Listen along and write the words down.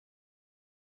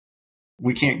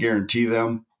we can't guarantee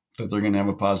them that they're going to have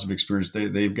a positive experience.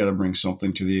 They've got to bring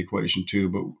something to the equation too.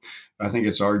 But I think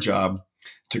it's our job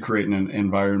to create an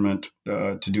environment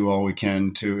to do all we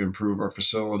can to improve our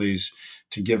facilities,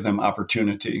 to give them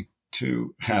opportunity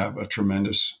to have a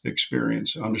tremendous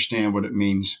experience, understand what it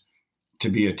means to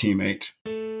be a teammate.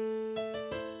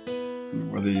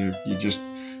 Whether you just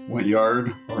went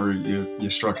yard or you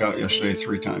struck out yesterday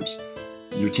 3 times,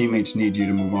 your teammates need you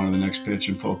to move on to the next pitch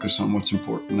and focus on what's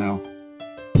important now.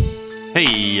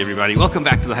 Hey everybody, welcome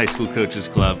back to the High School Coaches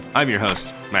Club. I'm your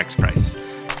host, Max Price.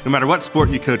 No matter what sport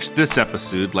you coach, this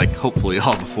episode, like hopefully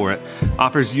all before it,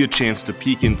 offers you a chance to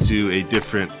peek into a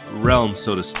different realm,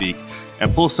 so to speak,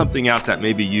 and pull something out that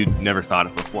maybe you'd never thought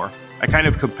of before. I kind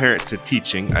of compare it to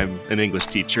teaching. I'm an English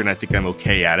teacher and I think I'm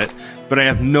okay at it, but I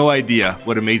have no idea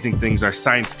what amazing things our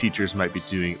science teachers might be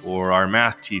doing, or our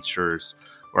math teachers,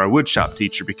 or our woodshop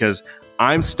teacher, because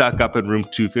I'm stuck up in room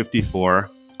 254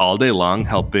 all day long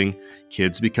helping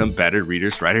kids become better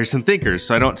readers, writers, and thinkers.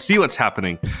 So I don't see what's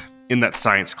happening in that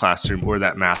science classroom or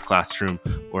that math classroom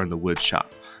or in the wood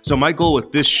shop. So my goal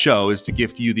with this show is to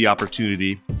give you the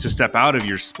opportunity to step out of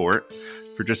your sport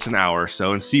for just an hour or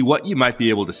so and see what you might be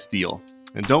able to steal.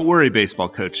 And don't worry, baseball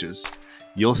coaches,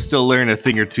 you'll still learn a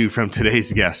thing or two from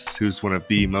today's guest, who's one of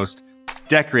the most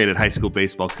decorated high school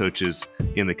baseball coaches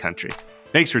in the country.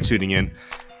 Thanks for tuning in.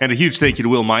 And a huge thank you to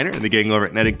Will Miner and the gang over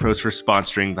at Netting Pros for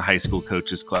sponsoring the High School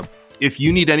Coaches Club. If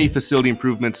you need any facility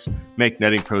improvements, make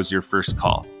Netting Pros your first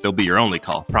call. They'll be your only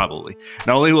call, probably.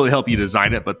 Not only will they help you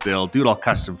design it, but they'll do it all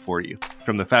custom for you.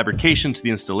 From the fabrication to the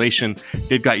installation,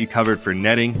 they've got you covered for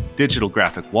netting, digital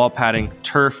graphic wall padding,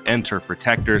 turf and turf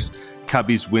protectors,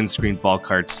 cubbies, windscreen, ball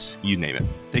carts, you name it.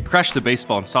 They crush the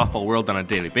baseball and softball world on a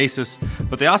daily basis,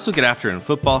 but they also get after it in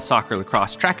football, soccer,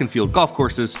 lacrosse, track and field, golf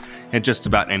courses, and just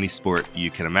about any sport you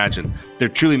can imagine. They're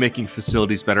truly making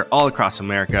facilities better all across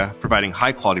America, providing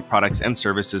high-quality products and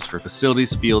services for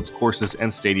facilities, fields, courses,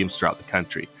 and stadiums throughout the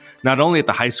country. Not only at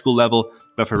the high school level,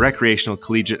 but for recreational,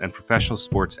 collegiate, and professional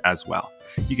sports as well.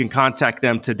 You can contact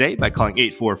them today by calling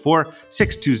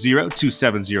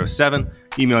 844-620-2707,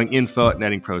 emailing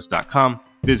info@nettingpros.com,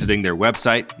 visiting their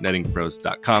website,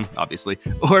 nettingpros.com, obviously,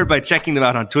 or by checking them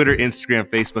out on Twitter, Instagram,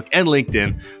 Facebook, and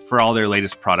LinkedIn for all their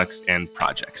latest products and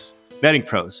projects. Netting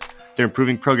Pros, they're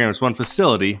improving programs one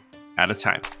facility at a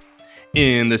time.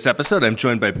 In this episode, I'm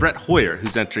joined by Brett Hoyer,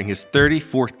 who's entering his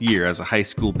 34th year as a high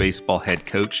school baseball head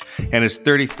coach and his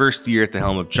 31st year at the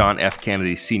helm of John F.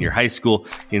 Kennedy Senior High School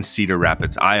in Cedar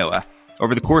Rapids, Iowa.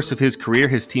 Over the course of his career,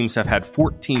 his teams have had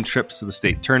 14 trips to the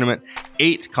state tournament,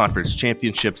 8 conference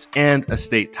championships, and a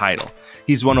state title.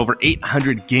 He's won over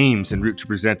 800 games en route to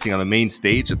presenting on the main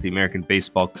stage at the American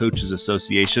Baseball Coaches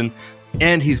Association,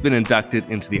 and he's been inducted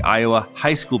into the Iowa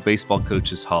High School Baseball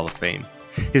Coaches Hall of Fame.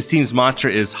 His team's mantra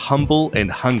is humble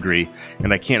and hungry,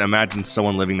 and I can't imagine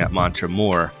someone living that mantra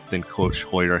more than Coach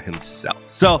Hoyer himself.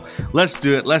 So let's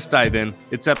do it. Let's dive in.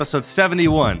 It's episode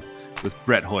 71 with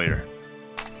Brett Hoyer.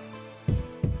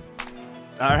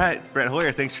 All right, Brett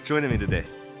Hoyer, thanks for joining me today.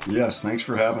 Yes, thanks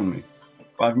for having me.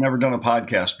 I've never done a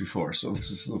podcast before, so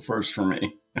this is the first for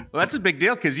me. Well, that's a big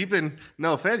deal because you've been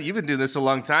doing this a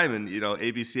long time and,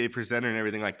 ABCA presenter and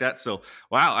everything like that. So,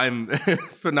 wow, I'm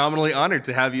phenomenally honored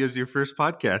to have you as your first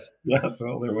podcast. Yes,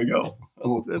 well, there we go.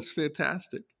 That's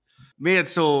fantastic. Man,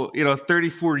 so,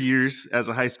 34 years as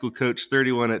a high school coach,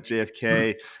 31 at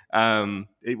JFK.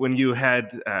 When you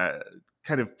had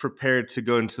kind of prepared to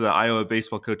go into the Iowa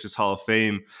Baseball Coaches Hall of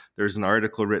Fame, there's an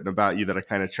article written about you that I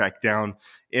kind of tracked down.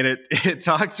 And it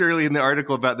talks early in the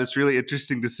article about this really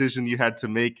interesting decision you had to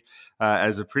make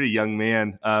as a pretty young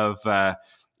man of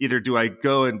either do I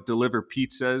go and deliver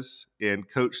pizzas and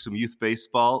coach some youth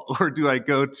baseball, or do I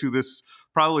go to this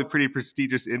probably pretty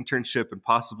prestigious internship and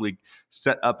possibly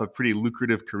set up a pretty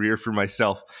lucrative career for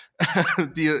myself?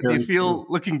 Do you feel,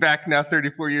 looking back now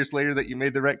 34 years later, that you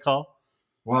made the right call?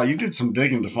 Wow, you did some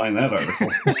digging to find that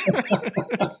article.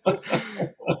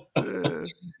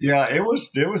 Yeah, it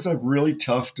was a really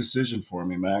tough decision for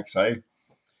me, Max. I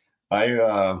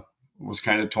was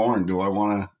kind of torn. Do I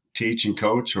want to teach and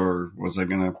coach, or was I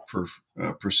going to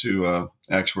pursue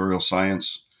actuarial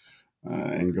science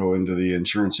and go into the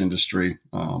insurance industry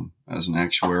as an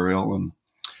actuarial and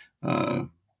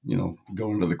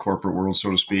go into the corporate world, so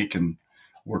to speak, and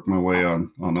work my way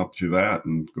on up through that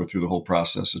and go through the whole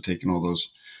process of taking all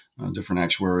those different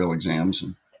actuarial exams.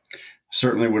 And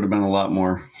certainly would have been a lot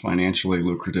more financially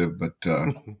lucrative, but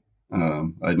I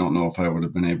don't know if I would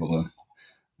have been able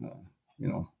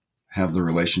to, have the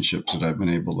relationships that I've been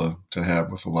able to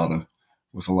have with a lot of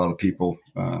with a lot of people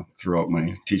throughout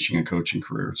my teaching and coaching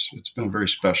career. It's been a very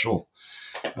special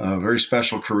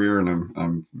career, and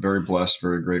I'm very blessed,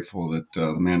 very grateful that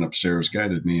the man upstairs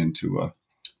guided me into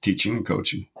teaching and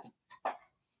coaching.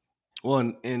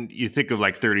 Well, and you think of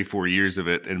like 34 years of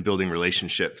it and building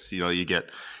relationships. You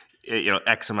get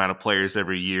X amount of players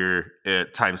every year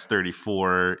times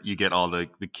 34. You get all the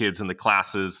kids in the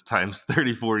classes times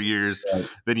 34 years. Right.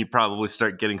 Then you probably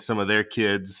start getting some of their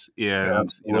kids and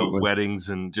weddings,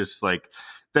 and just like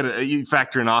then you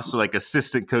factor in also like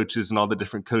assistant coaches and all the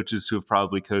different coaches who have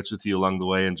probably coached with you along the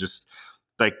way, and just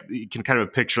like you can kind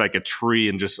of picture like a tree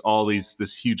and just all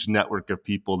this huge network of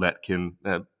people that can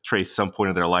trace some point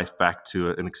of their life back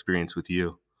to an experience with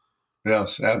you.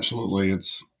 Yes, absolutely.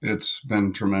 It's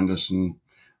been tremendous, and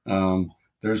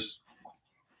there's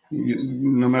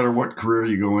no matter what career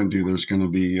you go into, there's going to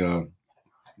be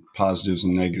positives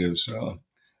and negatives.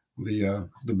 The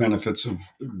benefits of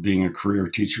being a career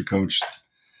teacher coach,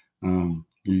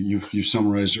 you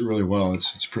summarized it really well.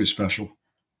 It's pretty special.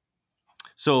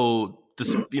 So,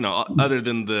 other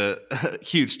than the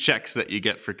huge checks that you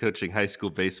get for coaching high school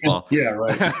baseball, yeah,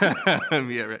 right.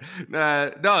 yeah,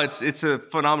 right. No, it's a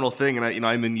phenomenal thing, and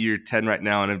I'm in year 10 right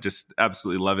now, and I'm just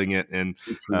absolutely loving it, and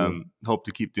hope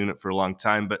to keep doing it for a long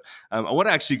time. But I want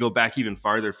to actually go back even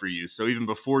farther for you. So even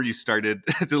before you started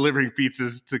delivering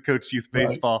pizzas to coach youth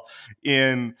baseball, right.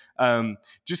 And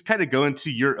just kind of go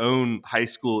into your own high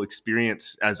school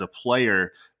experience as a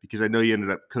player, because I know you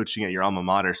ended up coaching at your alma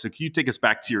mater. So can you take us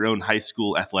back to your own high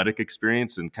school athletic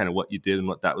experience and kind of what you did and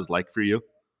what that was like for you?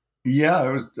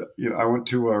 Yeah, I went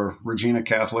to Regina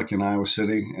Catholic in Iowa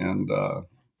City and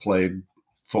played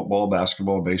football,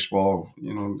 basketball, baseball,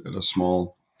 at a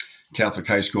small Catholic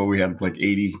high school. We had like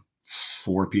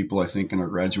 84 people, I think, in our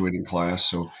graduating class.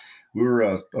 So we were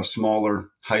a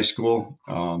smaller high school,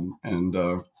 and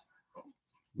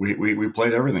we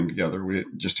played everything together. We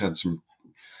just had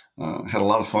had a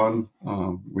lot of fun.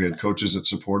 We had coaches that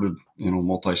supported,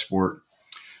 multi-sport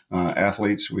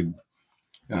athletes. In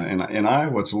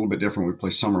Iowa, it's a little bit different. We play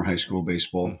summer high school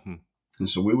baseball. Mm-hmm. And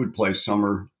so we would play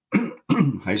summer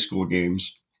high school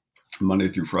games Monday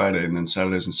through Friday. And then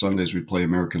Saturdays and Sundays, we'd play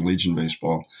American Legion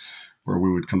baseball, where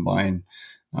we would combine,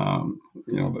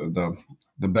 the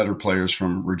better players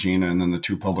from Regina and then the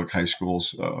two public high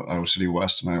schools, Iowa City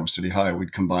West and Iowa City High.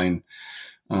 We'd combine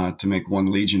to make one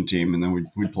Legion team, and then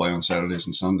we'd play on Saturdays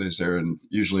and Sundays there. And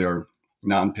usually our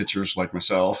non-pitchers like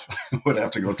myself would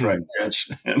have to go try and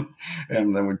pitch,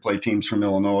 and then we'd play teams from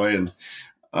Illinois and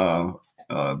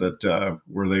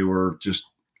where they were just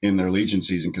in their Legion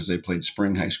season because they played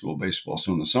spring high school baseball.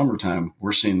 So in the summertime,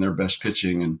 we're seeing their best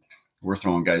pitching, and we're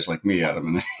throwing guys like me at them,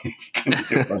 and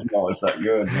it wasn't always that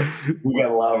good. But we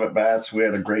got a lot of at-bats. We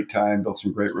had a great time, built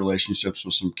some great relationships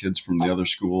with some kids from the other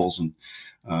schools, and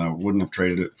wouldn't have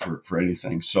traded it for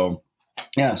anything. So,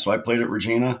 yeah, so I played at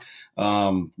Regina.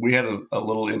 We had a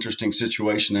little interesting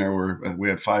situation there where we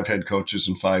had 5 head coaches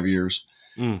in 5 years.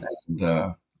 And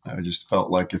I just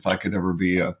felt like if I could ever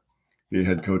be a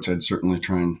head coach, I'd certainly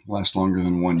try and last longer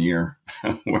than 1 year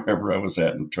wherever I was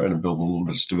at and try to build a little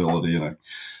bit of stability. And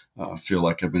I feel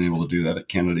like I've been able to do that at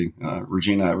Kennedy.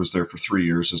 Regina, I was there for 3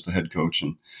 years as the head coach,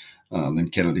 and then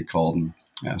Kennedy called and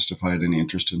asked if I had any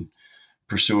interest in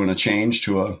pursuing a change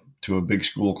to a big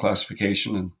school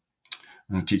classification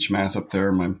and teach math up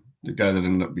there. The guy that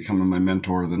ended up becoming my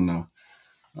mentor then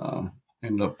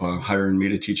ended up hiring me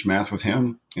to teach math with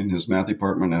him in his math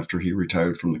department after he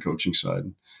retired from the coaching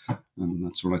side. And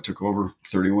that's when I took over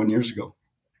 31 years ago.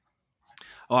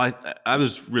 Oh, I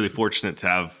was really fortunate to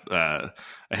have a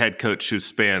head coach who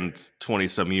spanned 20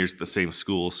 some years at the same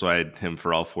school. So I had him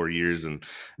for all 4 years. And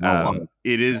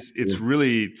it's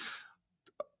really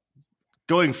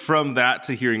going from that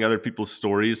to hearing other people's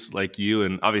stories like you.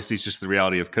 And obviously it's just the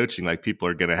reality of coaching. Like, people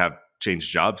are going to have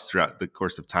changed jobs throughout the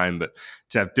course of time, but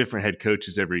to have different head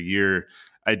coaches every year,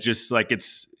 I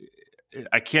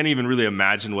can't even really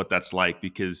imagine what that's like,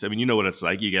 because you know what it's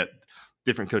like. You get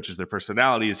different coaches, their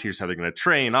personalities. Here's how they're going to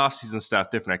train, off-season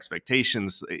stuff, different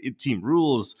expectations, team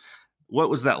rules. What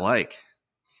was that like?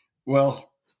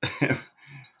 Well,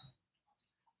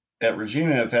 at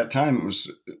Regina at that time,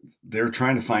 they were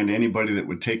trying to find anybody that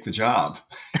would take the job.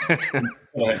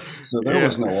 So there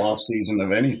was no off-season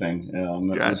of anything.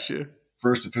 Gotcha.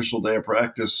 First official day of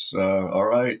practice. All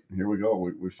right, here we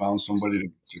go. We found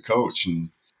somebody to coach, and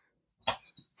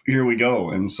here we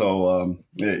go. And so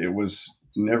it was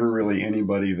never really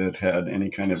anybody that had any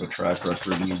kind of a track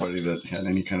record, anybody that had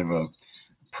any kind of a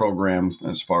program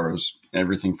as far as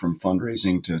everything from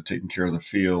fundraising to taking care of the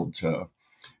field to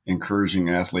encouraging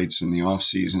athletes in the off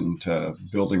season to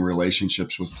building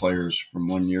relationships with players from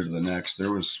one year to the next.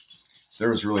 There was there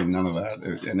was really none of that.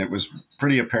 And it was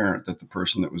pretty apparent that the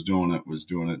person that was doing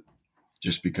it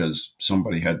just because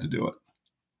somebody had to do it.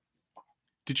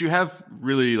 Did you have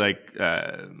really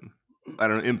I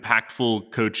don't know,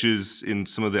 impactful coaches in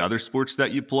some of the other sports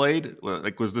that you played?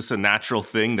 Like, was this a natural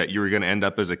thing that you were going to end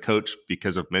up as a coach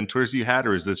because of mentors you had,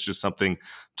 or is this just something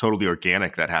totally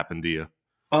organic that happened to you?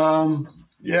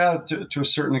 Yeah, to a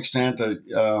certain extent. I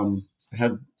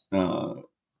had a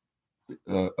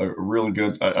really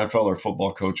good. I felt our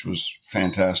football coach was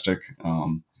fantastic.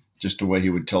 Just the way he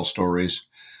would tell stories.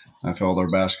 I felt our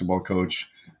basketball coach,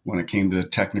 when it came to the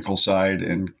technical side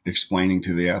and explaining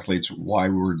to the athletes why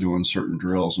we were doing certain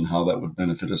drills and how that would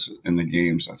benefit us in the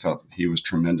games, I thought that he was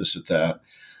tremendous at that.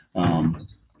 And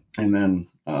then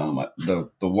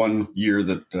the 1 year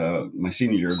that my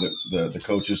senior year, that the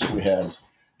coaches that we had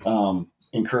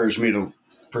encouraged me to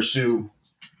pursue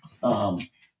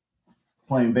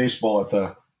playing baseball at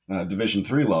the Division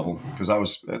III level, because I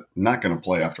was not going to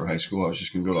play after high school. I was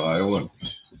just going to go to Iowa.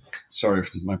 Sorry,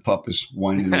 my pup is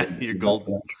whining. You're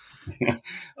golden.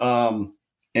 And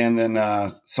then,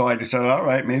 so I decided, all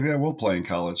right, maybe I will play in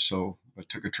college. So I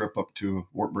took a trip up to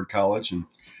Wartburg College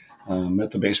and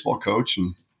met the baseball coach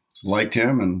and liked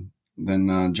him. And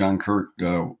then John Kurt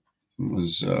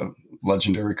was a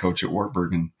legendary coach at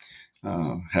Wartburg, and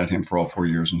had him for all 4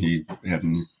 years. And he had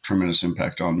a tremendous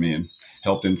impact on me and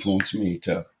helped influence me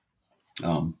to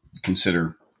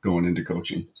consider going into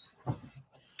coaching.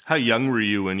 How young were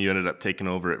you when you ended up taking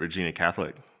over at Regina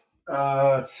Catholic?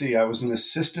 Let's see. I was an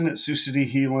assistant at Sioux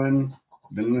City Heelan,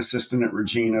 then an assistant at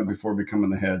Regina before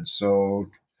becoming the head. So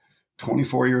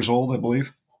 24 years old, I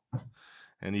believe.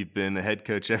 And you've been a head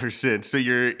coach ever since. So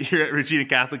you're at Regina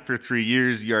Catholic for 3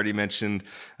 years. You already mentioned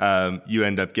you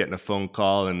end up getting a phone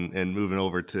call and moving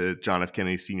over to John F.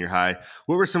 Kennedy Senior High.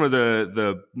 What were some of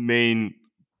the main,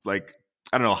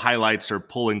 highlights or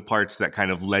pulling parts that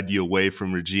kind of led you away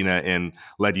from Regina and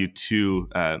led you to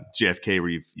JFK, where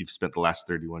you've spent the last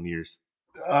 31 years?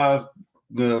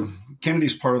 The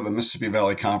Kennedy's part of the Mississippi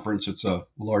Valley Conference. It's a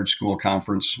large school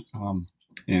conference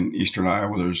in eastern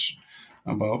Iowa. There's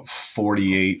about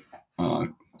 48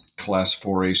 Class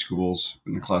 4A schools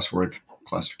in the Class 4A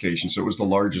classification. So it was the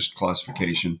largest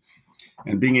classification.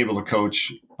 And being able to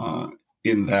coach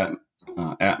in that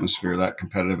atmosphere, that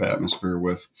competitive atmosphere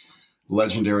with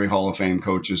legendary Hall of Fame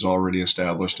coaches already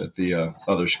established at the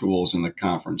other schools in the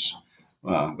conference,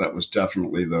 that was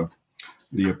definitely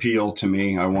the appeal to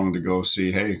me. I wanted to go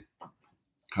see, hey,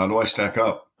 how do I stack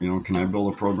up? Can I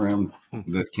build a program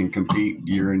that can compete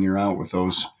year in, year out with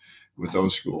those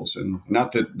schools? And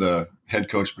not that the head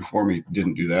coach before me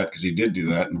didn't do that, because he did do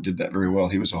that and did that very well.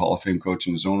 He was a Hall of Fame coach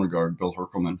in his own regard, Bill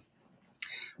Herkelman.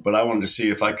 But I wanted to see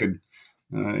if I could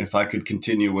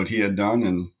continue what he had done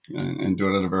and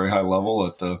do it at a very high level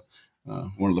at the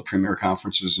one of the premier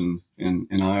conferences in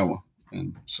Iowa.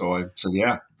 And so I said,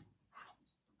 yeah.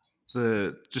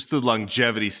 The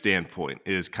longevity standpoint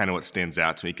is kind of what stands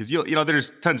out to me, because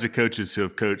there's tons of coaches who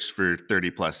have coached for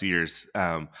 30 plus years,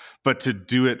 but to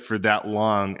do it for that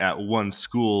long at one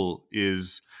school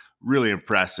is really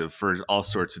impressive for all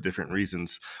sorts of different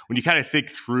reasons. When you kind of think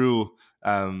through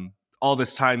all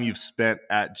this time you've spent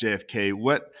at JFK,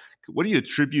 what do you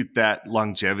attribute that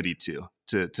longevity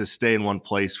to stay in one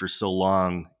place for so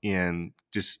long and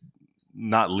just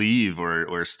not leave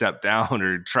or step down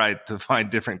or try to find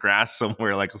different grass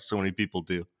somewhere like so many people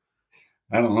do?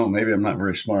 I don't know. Maybe I'm not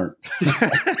very smart.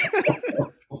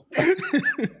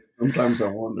 Sometimes I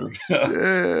wonder.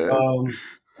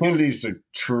 Kennedy's a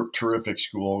terrific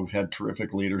school. We've had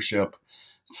terrific leadership,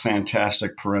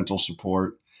 fantastic parental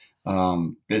support.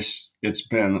 It's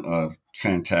been a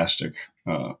fantastic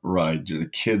ride. The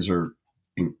kids are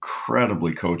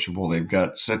incredibly coachable. They've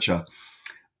got such a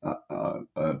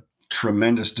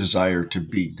tremendous desire to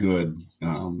be good,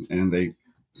 and they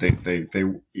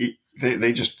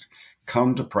just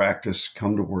come to practice,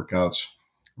 come to workouts,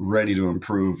 ready to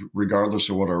improve, regardless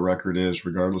of what our record is,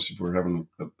 regardless if we're having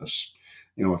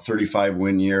a 35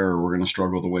 win year or we're going to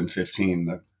struggle to win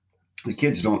 15. The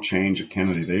kids don't change at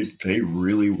Kennedy. They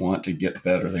really want to get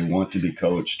better. They want to be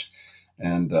coached,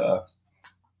 and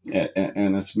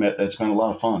it's been a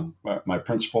lot of fun. My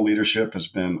principal leadership has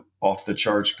been off the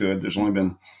charts good. There's only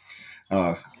been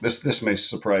this may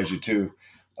surprise you too.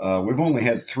 We've only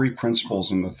had 3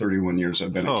 principals in the 31 years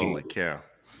I've been at Kennedy. Holy cow!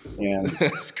 And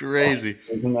that's crazy.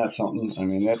 Isn't that something? I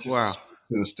mean, that's just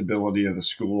to the stability of the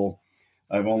school.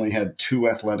 I've only had 2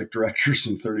 athletic directors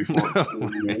in 34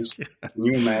 years. Can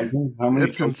you imagine how many?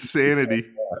 That's insanity,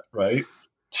 right?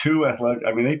 2 athletic.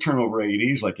 I mean, they turn over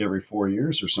ADs like every 4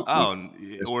 years or something.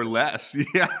 Oh, or less.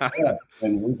 Yeah.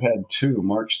 And we've had 2,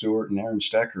 Mark Stewart and Aaron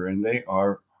Stecker, and they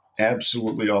are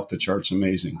absolutely off the charts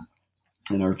amazing.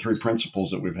 And our 3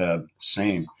 principals that we've had,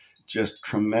 same, just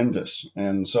tremendous.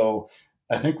 And so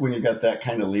I think when you got that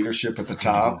kind of leadership at the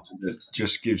top, it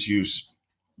just gives you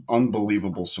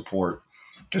unbelievable support.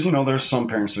 Because, there's some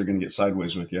parents that are going to get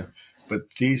sideways with you, but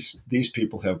these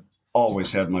people have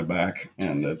always had my back,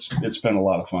 and it's been a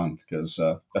lot of fun because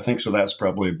I think so. That's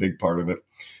probably a big part of it.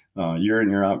 Year in,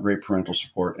 year out, great parental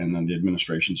support, and then the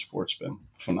administration support's been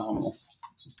phenomenal.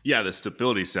 Yeah, the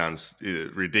stability sounds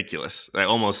ridiculous.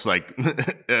 Almost like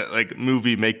like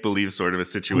movie make believe sort of a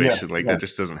situation. That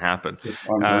just doesn't happen.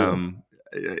 I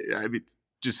mean,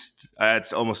 just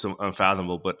it's almost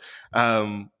unfathomable. But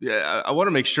I want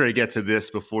to make sure I get to this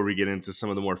before we get into some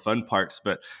of the more fun parts.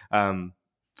 But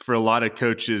for a lot of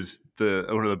coaches,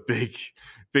 one of the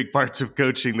big parts of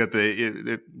coaching that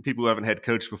people who haven't had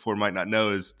coached before might not know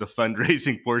is the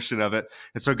fundraising portion of it.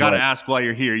 And so I got to ask, while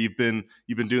you're here, you've been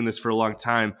doing this for a long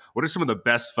time. What are some of the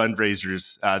best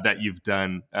fundraisers that you've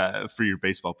done for your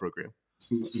baseball program?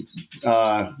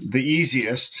 The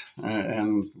easiest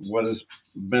and what has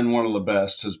been one of the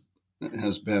best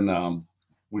has been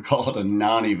we call it a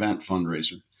non-event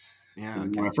fundraiser. Yeah.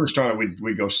 Okay. When I first started,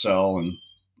 we'd go sell and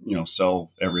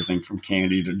sell everything from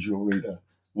candy to jewelry to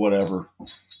whatever.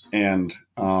 And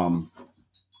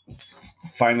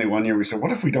finally one year we said,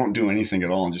 what if we don't do anything at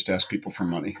all and just ask people for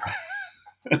money?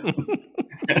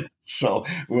 So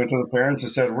we went to the parents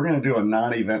and said, we're going to do a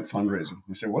non-event fundraiser.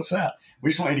 They said, what's that? We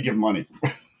just want you to give money.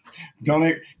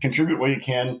 Donate, contribute what you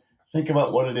can. Think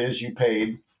about what it is you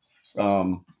paid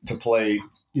to play,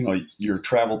 your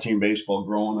travel team baseball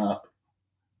growing up.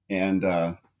 And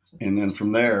then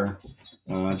from there,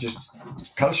 just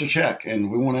cut us a check, and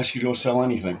we won't ask you to go sell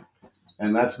anything.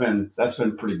 And that's been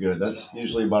pretty good. That's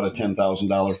usually about a $10,000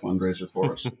 fundraiser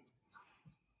for us.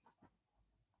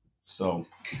 So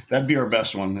that'd be our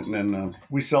best one. And then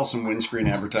we sell some windscreen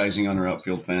advertising on our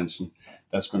outfield fence, and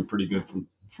that's been pretty good from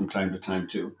time to time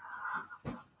too.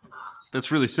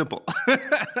 That's really simple.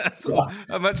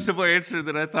 A much simpler answer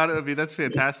than I thought it would be. That's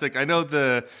fantastic. I know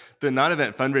the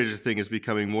non-event fundraiser thing is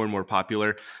becoming more and more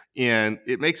popular, and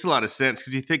it makes a lot of sense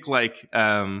because you think like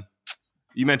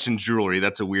you mentioned jewelry.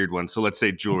 That's a weird one. So let's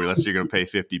say jewelry. Let's say you're going to pay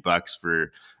 $50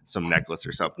 for some necklace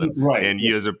or something, right? And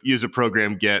you as a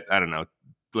program get, I don't know,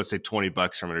 let's say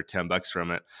 $20 from it or $10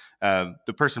 from it.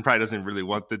 The person probably doesn't really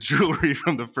want the jewelry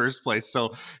from the first place.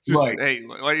 So just, hey,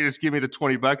 why don't you just give me the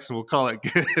 $20 and we'll call it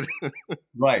good.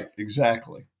 Right.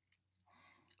 Exactly.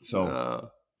 So,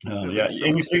 yeah.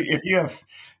 And if you have,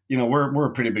 we're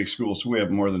a pretty big school, so we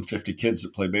have more than 50 kids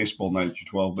that play baseball 9 through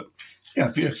 12, but yeah,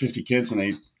 if you have 50 kids and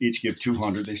they each give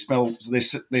 $200,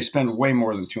 they spend way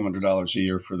more than $200 a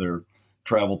year for their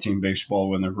travel team baseball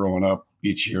when they're growing up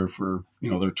each year for,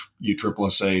 their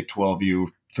USSSA, 12U,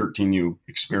 13U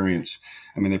experience.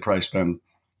 I mean, they probably spend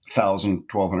 $1,000,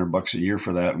 $1,200 a year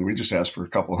for that. And we just ask for a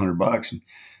couple $100 and,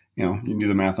 you can do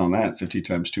the math on that, 50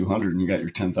 times 200, and you got your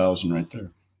 10,000 right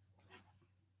there.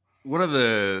 One of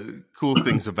the cool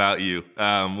things about you,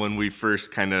 when we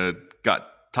first kind of got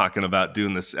talking about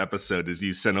doing this episode, is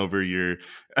you sent over your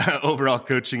overall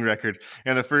coaching record.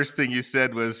 And the first thing you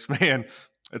said was, man,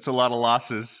 it's a lot of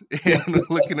losses. And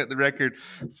looking at the record,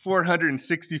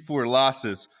 464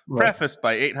 losses, right, prefaced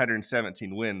by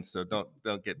 817 wins. So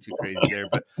don't get too crazy there.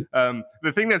 But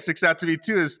the thing that sticks out to me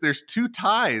too is there's 2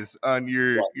 ties on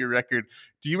your record.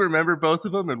 Do you remember both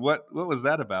of them? And what was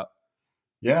that about?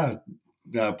 Yeah,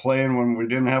 playing when we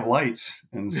didn't have lights,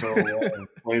 and so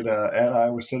played at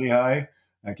Iowa City High.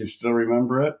 I can still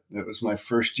remember it. It was my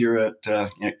first year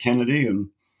at Kennedy, and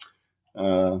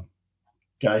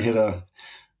guy hit a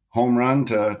home run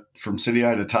from City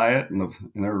High to tie it, and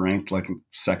they're ranked like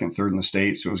second, third in the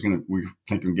state. So we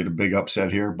think we'd get a big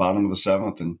upset here, bottom of the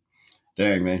 7th, and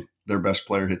dang, their best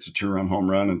player hits a 2-run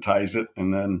home run and ties it,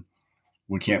 and then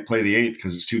we can't play the 8th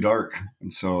because it's too dark,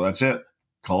 and so that's it.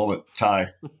 Call it tie.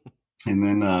 And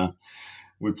then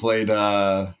we played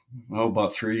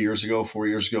about 4 years ago,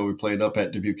 we played up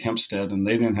at Dubuque Hempstead, and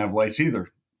they didn't have lights either.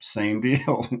 Same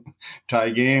deal. Tie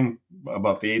game,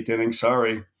 about the 8th inning.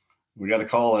 Sorry, we got to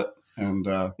call it. And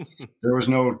there was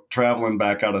no traveling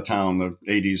back out of town. The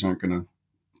ADs aren't going to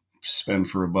spend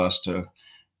for a bus to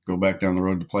go back down the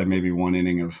road to play maybe one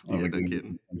inning of a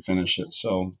game and finish it.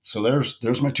 So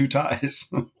there's my 2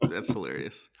 ties. That's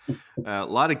hilarious. A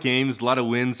lot of games, a lot of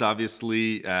wins,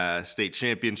 obviously. State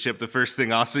championship. The first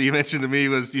thing also you mentioned to me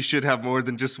was you should have more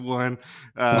than just one.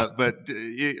 But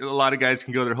a lot of guys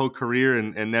can go their whole career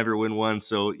and never win one.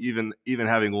 So even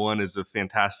having one is a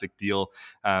fantastic deal.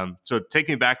 So take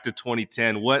me back to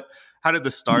 2010. What how did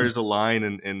the stars align?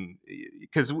 And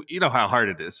because you know how hard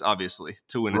it is, obviously,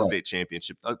 to win a state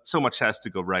championship. So much has to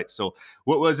go right. So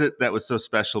what was it that was so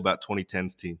special about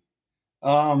 2010's team?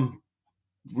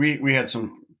 We had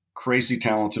some crazy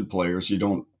talented players. You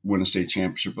don't win a state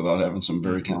championship without having some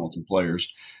very talented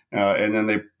players. And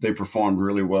then they performed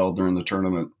really well during the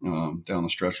tournament down the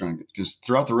stretch run, because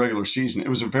throughout the regular season, it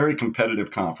was a very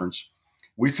competitive conference.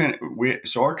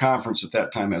 So our conference at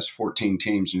that time has 14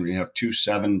 teams, and we have 2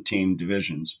 7-team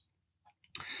divisions.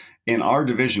 In our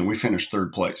division, we finished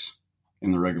third place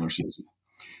in the regular season.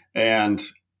 And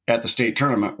at the state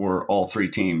tournament, where all 3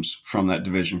 teams from that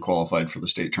division qualified for the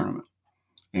state tournament.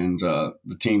 And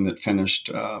the team that finished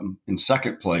in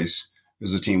second place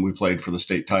is the team we played for the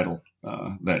state title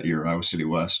that year, Iowa City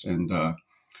West. And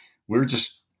we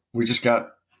just got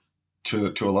to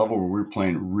a level where we were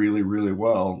playing really, really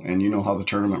well. And you know how the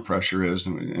tournament pressure is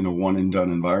in a one and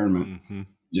done environment. You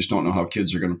just don't know how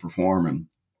kids are going to perform.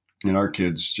 And our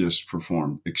kids just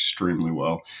performed extremely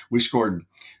well. We scored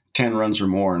 10 runs or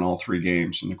more in all 3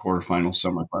 games in the quarterfinals,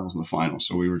 semifinals, and the finals.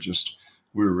 So we were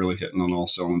really hitting on all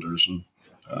cylinders, and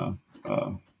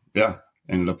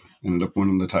ended up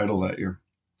winning the title that year.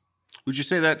 Would you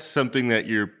say that's something that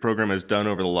your program has done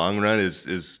over the long run?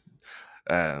 Is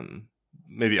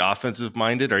maybe offensive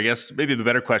minded? Or I guess maybe the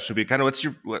better question would be kind of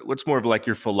what's more of like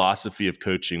your philosophy of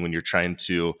coaching when you're trying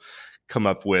to come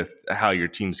up with how your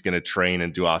team's going to train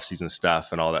and do off-season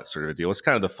stuff and all that sort of a deal? What's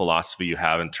kind of the philosophy you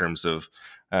have in terms of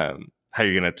how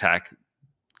you're going to attack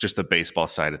just the baseball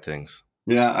side of things?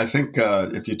 Yeah, I think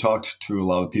if you talked to a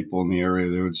lot of people in the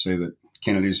area, they would say that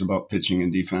Kennedy's about pitching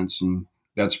and defense, and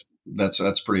that's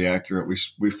pretty accurate.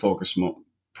 We focus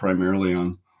primarily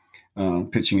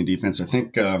on pitching and defense. I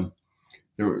think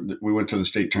we went to the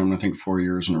state tournament, I think 4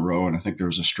 years in a row, and I think there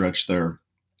was a stretch there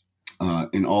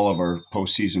in all of our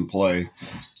postseason play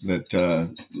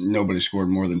that nobody scored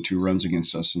more than 2 runs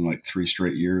against us in like 3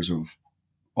 straight years of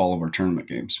all of our tournament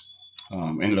games.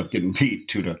 Ended up getting beat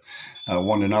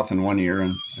 2-1 one year,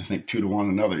 and I think 2-1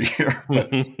 another year.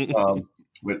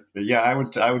 But yeah,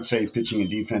 I would say pitching and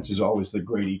defense is always the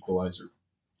great equalizer.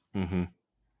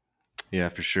 Yeah,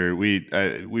 for sure. We've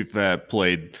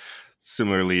played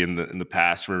similarly in the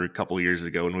past. For a couple of years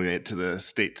ago when we went to the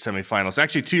state semifinals,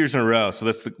 actually 2 years in a row. So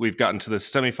we've gotten to the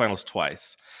semifinals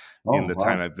twice in the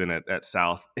time I've been at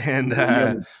South. And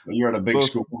you're at a big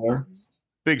school there.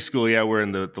 Big school, yeah. We're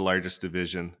in the largest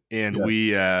division, and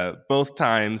we both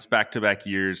times, back-to-back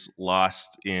years,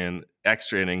 lost in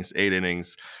extra innings, 8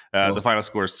 innings. The final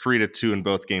score is 3-2 in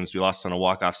both games. We lost on a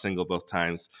walk-off single both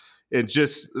times. It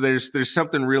just there's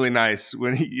something really nice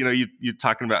when you're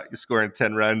talking about scoring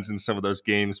 10 runs in some of those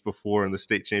games before in the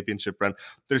state championship run.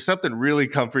 There's something really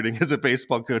comforting as a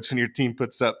baseball coach when your team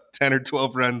puts up 10 or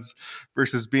 12 runs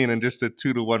versus being in just a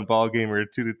 2-1 ball game or a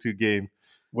 2-2 game.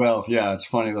 Well, yeah, it's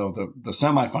funny though. The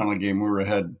semifinal game we were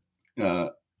ahead.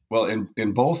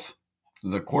 In both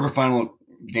the quarterfinal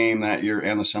game that year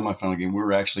and the semifinal game, we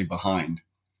were actually behind.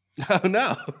 Oh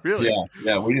no, really?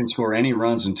 Yeah. We didn't score any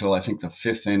runs until I think the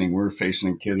 5th inning. We were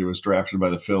facing a kid who was drafted by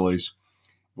the Phillies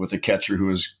with a catcher who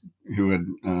had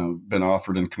been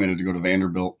offered and committed to go to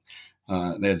Vanderbilt.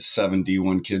 They had 7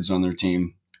 D1 kids on their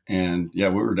team, and we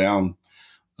were down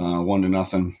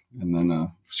 1-0, and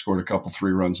then scored a couple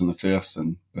 3 runs in the 5th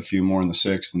and a few more in the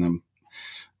 6th, and then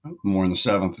more in the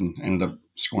 7th, and ended up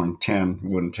scoring 10,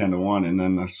 winning 10-1. And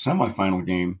then the semifinal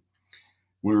game,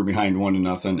 we were behind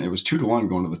 1-0. It was 2-1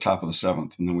 going to the top of the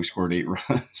 7th, and then we scored 8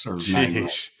 runs or 9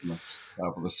 runs.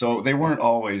 So they weren't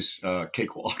always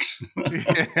cakewalks.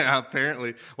 Yeah,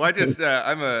 apparently. Well,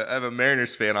 I'm a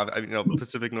Mariners fan. I'm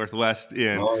Pacific Northwest,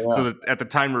 so at the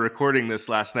time we're recording this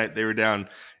last night, they were down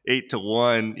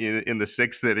 8-1 in the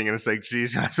 6th inning, and it's like,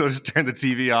 geez, I might as well just turn the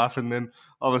TV off. And then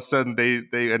all of a sudden they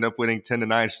end up winning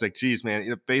 10-9. She's like, geez,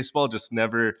 man, baseball just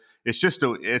never.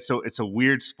 It's a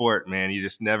weird sport, man. You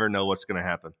just never know what's going to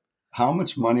happen. How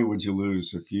much money would you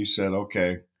lose if you said,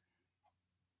 okay,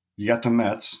 you got the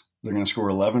Mets? They're going to score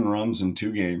 11 runs in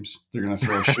 2 games. They're going to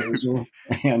throw Scherzer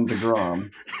and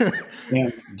DeGrom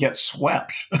and get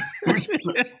swept.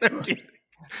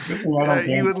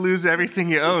 You would lose everything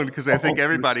you owned, because I think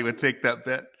everybody would take that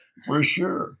bet. For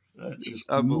sure. That's just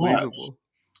unbelievable. Nuts.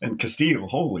 And Castillo,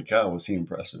 holy cow, was he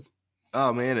impressive.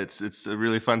 Oh, man, it's a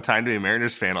really fun time to be a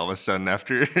Mariners fan all of a sudden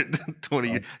after 20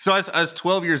 years. So I was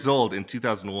 12 years old in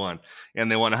 2001,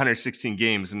 and they won 116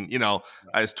 games. And, I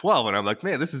was 12, and I'm like,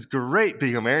 man, this is great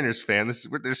being a Mariners fan.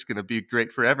 They're just going to be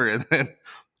great forever. And then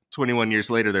 21 years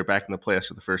later, they're back in the playoffs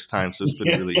for the first time. So it's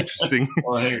been really interesting.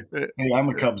 Well, hey, I'm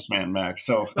a Cubs fan, Max.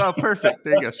 So perfect.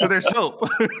 There you go. So there's hope.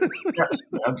 Yes,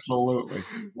 absolutely.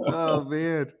 Oh,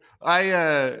 man.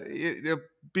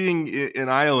 being an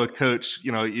Iowa coach,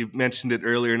 you mentioned it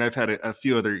earlier, and I've had a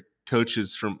few other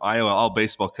coaches from Iowa, all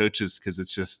baseball coaches, because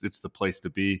it's the place to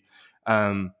be.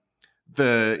 And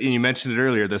you mentioned it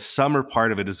earlier, the summer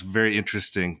part of it is very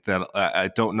interesting that I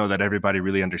don't know that everybody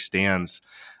really understands.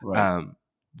 Right.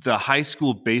 The high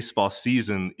school baseball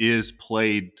season is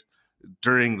played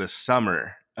during the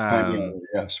summer. Primarily,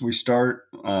 yes. We start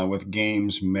with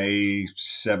games May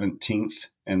 17th,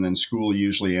 and then school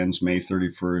usually ends May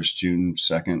 31st, June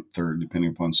 2nd, 3rd,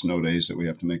 depending upon snow days that we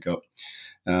have to make up.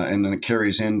 And then it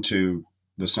carries into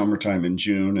the summertime in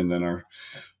June, and then our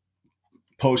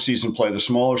postseason play. The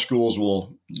smaller schools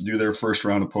will do their first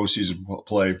round of postseason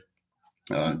play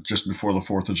just before the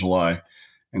 4th of July.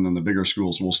 And then the bigger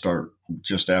schools will start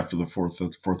just after the 4th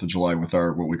of July with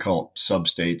our what we call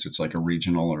sub-states. It's like a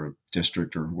regional or a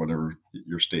district or whatever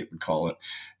your state would call it.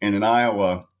 And in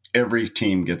Iowa, every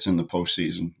team gets in the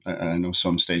postseason. I know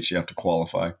some states you have to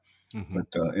qualify,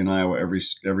 but in Iowa,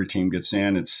 every team gets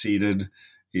in. It's seeded.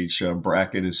 Each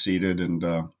bracket is seeded, and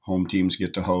home teams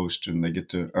get to host, and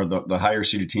the higher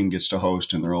seeded team gets to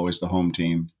host, and they're always the home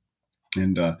team.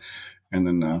 And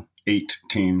then 8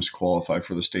 teams qualify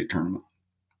for the state tournament.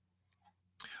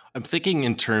 I'm thinking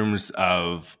in terms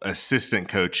of assistant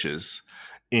coaches,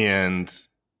 and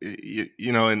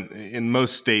in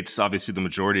most states, obviously the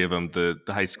majority of them, the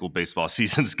high school baseball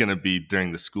season is going to be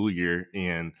during the school year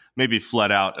and maybe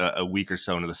flood out a week or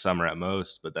so into the summer at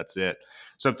most, but that's it.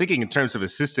 So I'm thinking in terms of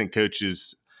assistant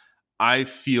coaches, I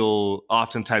feel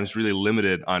oftentimes really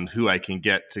limited on who I can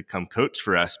get to come coach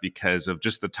for us because of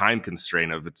just the time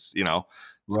constraint of it's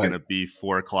Right. going to be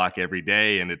 4:00 every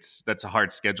day, and that's a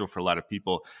hard schedule for a lot of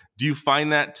people. Do you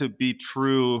find that to be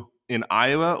true in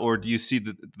Iowa, or do you see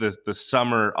the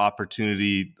summer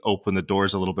opportunity open the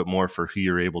doors a little bit more for who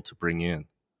you're able to bring in?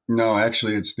 No,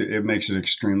 actually, it makes it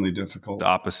extremely difficult. The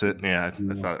opposite, yeah,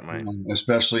 I thought it might,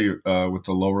 especially with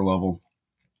the lower level,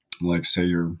 like say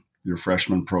your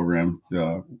freshman program,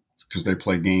 because they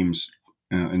play games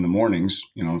in the mornings.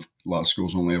 A lot of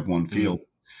schools only have one field.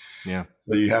 Yeah,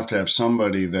 so you have to have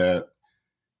somebody that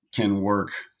can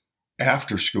work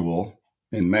after school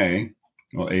in May,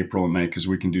 April and May, because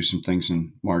we can do some things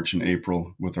in March and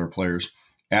April with our players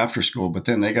after school, but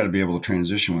then they got to be able to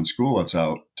transition when school lets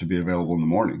out to be available in the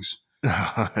mornings.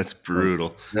 That's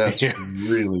brutal. That's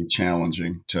really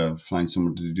challenging to find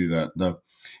someone to do that.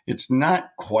 It's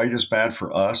not quite as bad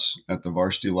for us at the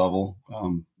varsity level.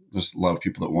 There's a lot of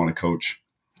people that want to coach,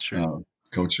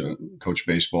 coach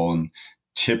baseball, and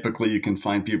typically you can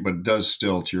find people, but it does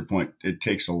still, to your point, it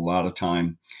takes a lot of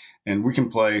time. And we can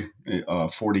play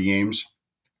 40 games.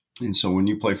 And so when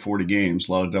you play 40 games,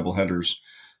 a lot of double headers,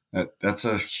 that's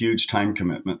a huge time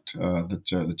commitment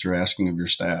that you're asking of your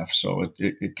staff. So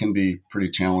it can be pretty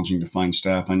challenging to find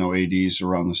staff. I know ADs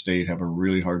around the state have a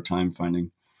really hard time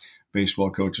finding baseball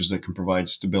coaches that can provide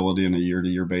stability on a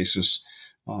year-to-year basis.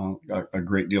 A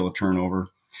great deal of turnover.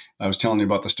 I was telling you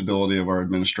about the stability of our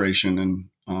administration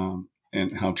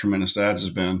and how tremendous that has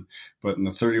been. But in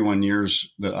the 31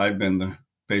 years that I've been the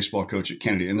baseball coach at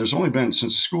Kennedy, and there's only been,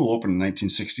 since the school opened in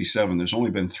 1967, there's only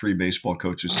been 3 baseball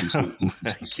coaches since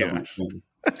 1967.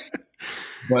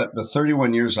 But the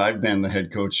 31 years I've been the head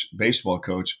coach, baseball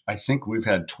coach, I think we've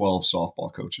had 12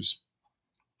 softball coaches.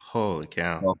 Holy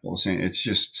cow. Softball, it's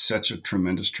just such a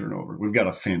tremendous turnover. We've got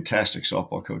a fantastic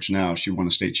softball coach now. She won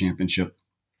a state championship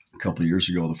a couple of years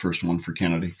ago, the first one for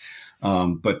Kennedy.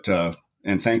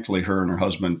 And thankfully, her and her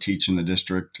husband teach in the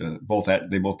district.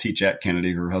 They both teach at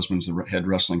Kennedy. Her husband's the head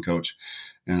wrestling coach,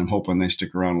 and I'm hoping they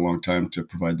stick around a long time to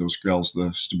provide those girls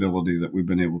the stability that we've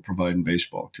been able to provide in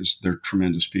baseball, because they're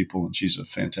tremendous people, and she's a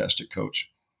fantastic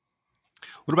coach.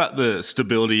 What about the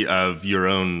stability of your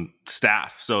own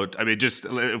staff? So, I mean, just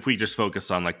if we just focus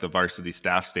on like the varsity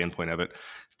staff standpoint of it,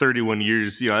 31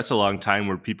 years, that's a long time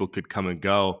where people could come and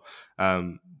go.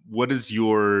 What does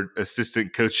your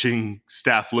assistant coaching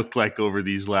staff look like over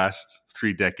these last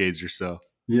 3 decades or so?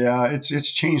 Yeah,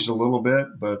 it's changed a little bit,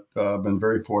 but I've been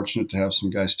very fortunate to have some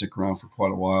guys stick around for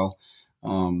quite a while.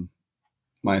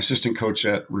 My assistant coach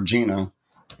at Regina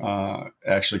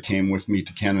actually came with me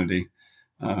to Kennedy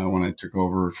when I took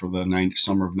over for the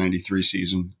summer of '93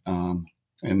 season, and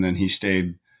then he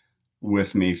stayed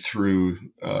with me through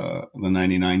the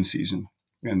 '99 season,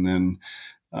 and then.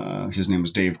 His name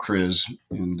was Dave Kriz.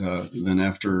 And then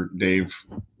after Dave,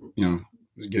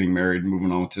 was getting married, moving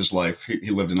on with his life, he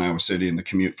lived in Iowa City, and the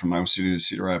commute from Iowa City to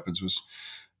Cedar Rapids was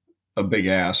a big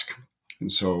ask. And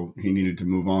so he needed to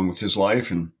move on with his life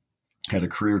and had a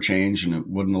career change, and it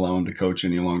wouldn't allow him to coach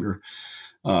any longer.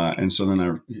 And so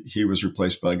then he was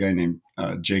replaced by a guy named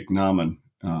Jake Nauman.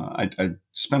 I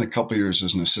spent a couple of years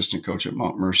as an assistant coach at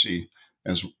Mount Mercy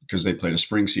because they played a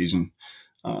spring season,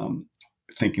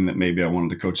 thinking that maybe I wanted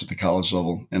to coach at the college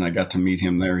level. And I got to meet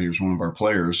him there. He was one of our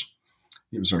players.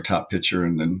 He was our top pitcher.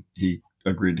 And then he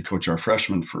agreed to coach our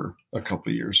freshmen for a couple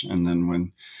of years. And then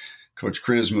when Coach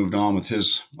Kriz moved on with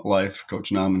his life,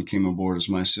 Coach Nauman came aboard as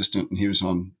my assistant, and he was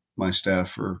on my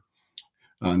staff for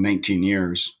 19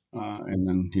 years. And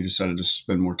then he decided to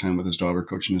spend more time with his daughter,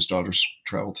 coaching his daughter's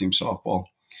travel team softball.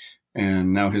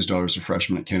 And now his daughter's a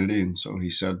freshman at Kennedy. And so he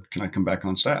said, can I come back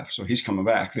on staff? So he's coming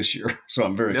back this year. So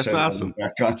I'm very excited awesome. to be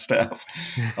back on staff.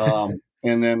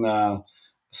 And then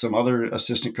some other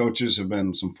assistant coaches have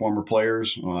been some former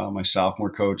players. My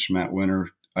sophomore coach, Matt Winter,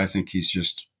 I think he's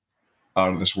just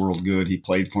out of this world good. He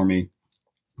played for me,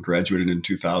 graduated in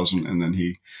 2000, and then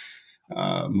he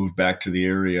moved back to the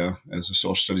area as a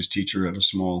social studies teacher at a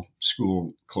small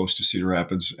school close to Cedar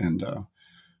Rapids, and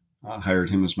hired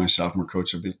him as my sophomore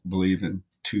coach, I believe, in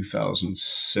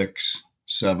 2006,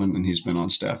 2007, and he's been on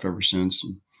staff ever since.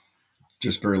 And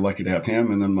just very lucky to have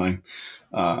him. And then my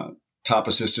top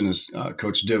assistant is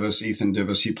Coach Divis, Ethan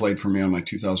Divis. He played for me on my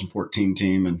 2014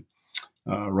 team, and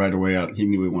right away out, he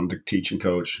knew he wanted to teach and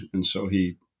coach, and so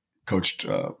he coached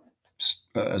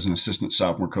as an assistant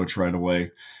sophomore coach right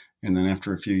away. And then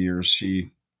after a few years,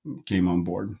 he came on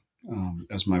board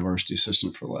as my varsity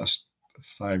assistant for the last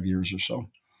 5 years or so.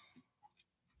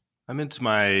 I'm into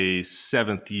my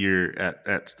 7th year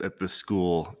at the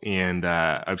school, and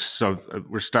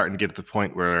we're starting to get to the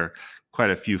point where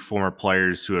quite a few former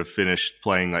players who have finished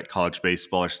playing like college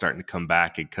baseball are starting to come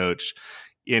back and coach.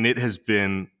 And it has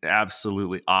been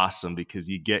absolutely awesome because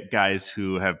you get guys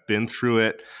who have been through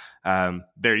it.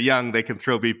 They're young, they can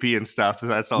throw BP and stuff. So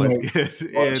that's always good.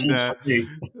 And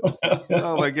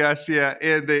oh my gosh, yeah.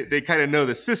 And they kind of know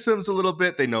the systems a little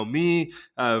bit. They know me.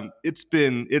 It's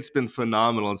been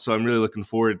phenomenal. And so I'm really looking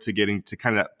forward to getting to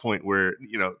kind of that point where,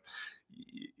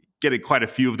 getting quite a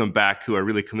few of them back who are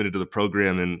really committed to the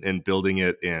program and building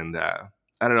it. And I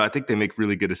don't know, I think they make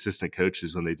really good assistant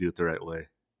coaches when they do it the right way.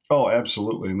 Oh,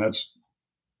 absolutely. And that's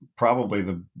probably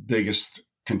the biggest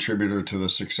contributor to the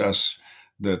success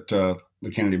that the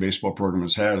Kennedy baseball program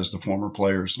has had is the former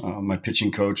players. My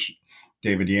pitching coach,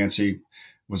 David Yancey,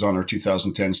 was on our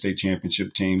 2010 state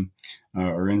championship team.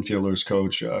 Our infielders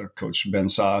coach, Coach Ben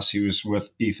Sass, he was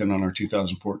with Ethan on our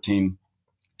 2014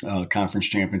 conference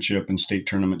championship and state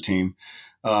tournament team.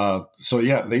 So,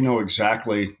 yeah, they know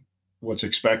exactly what's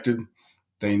expected.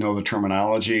 They know the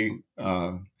terminology.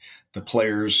 The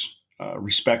players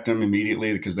respect them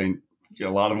immediately because a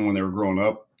lot of them, when they were growing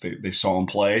up, they saw them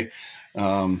play.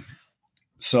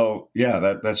 So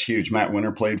yeah, that's huge. Matt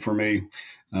Winter played for me.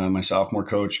 My sophomore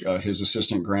coach, his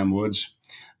assistant Graham Woods,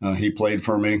 he played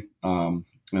for me. And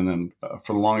then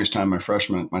for the longest time, my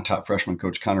top freshman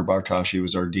coach, Connor Bartosh, he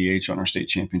was our DH on our state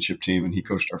championship team, and he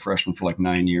coached our freshmen for like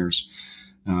 9 years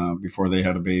before they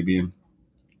had a baby, and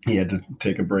he had to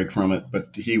take a break from it,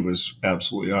 but he was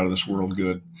absolutely out of this world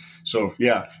good. So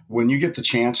yeah, when you get the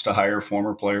chance to hire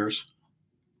former players,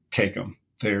 take them.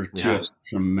 They're just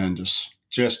tremendous,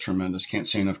 Can't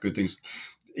say enough good things.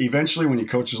 Eventually, when you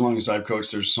coach as long as I've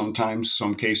coached, there's sometimes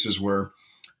some cases where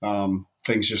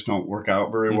things just don't work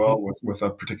out very well with a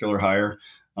particular hire.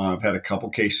 I've had a couple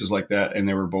cases like that, and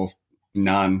they were both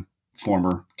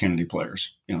non-former Kennedy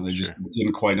players. They just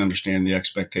didn't quite understand the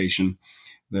expectation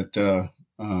that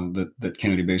that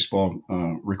Kennedy baseball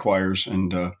requires,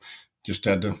 and just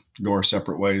had to go our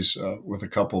separate ways with a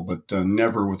couple, but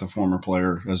never with a former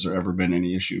player has there ever been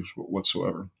any issues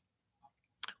whatsoever.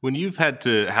 When you've had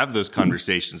to have those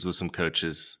conversations with some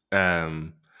coaches,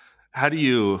 how do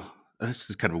you, this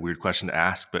is kind of a weird question to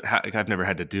ask, but I've never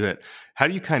had to do it. How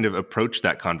do you kind of approach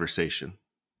that conversation?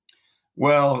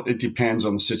 Well, it depends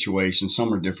on the situation.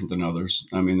 Some are different than others.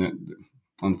 I mean,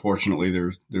 unfortunately,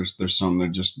 there's some that are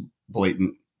just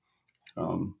blatant,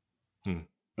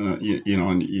 and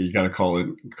you got to call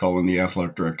in the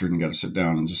athletic director and got to sit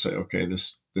down and just say, okay,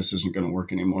 this isn't going to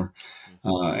work anymore.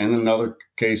 And in another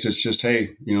case, it's just,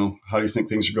 hey, how do you think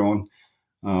things are going?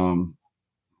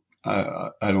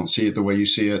 I don't see it the way you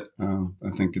see it. I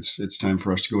think it's time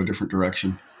for us to go a different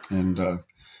direction, and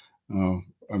I'm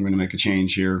going to make a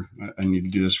change here. I need to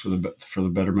do this for the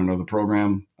betterment of the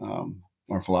program.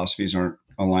 Our philosophies aren't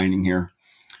aligning here,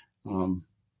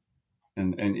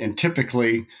 and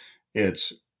typically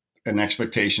it's an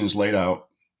expectation is laid out,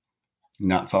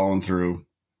 not following through.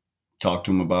 Talk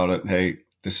to them about it. Hey,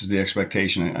 this is the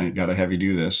expectation. I got to have you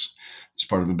do this. It's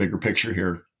part of the bigger picture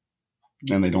here.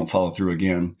 And they don't follow through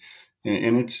again.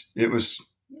 And it was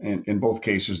in both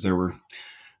cases, there were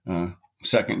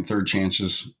second and third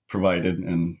chances provided.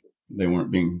 And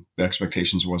the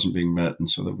expectations wasn't being met, and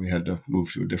so that we had to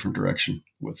move to a different direction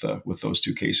with those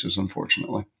two cases,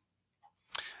 unfortunately.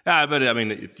 But I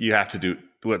mean, you have to do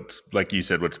what's, like you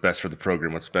said, what's best for the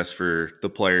program, what's best for the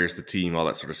players, the team, all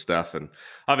that sort of stuff. And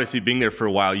obviously, being there for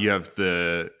a while, you have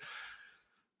the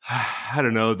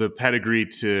pedigree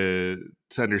to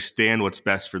understand what's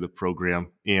best for the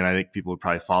program, and I think people would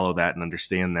probably follow that and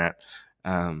understand that.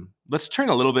 Let's turn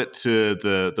a little bit to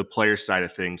the player side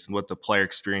of things and what the player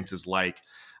experience is like.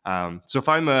 So if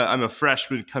I'm a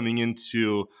freshman coming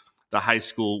into the high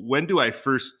school, when do I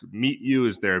first meet you?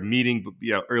 Is there a meeting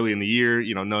early in the year,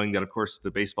 knowing that, of course,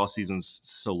 the baseball season's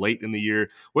so late in the year?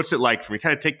 What's it like for me?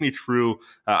 Kind of take me through.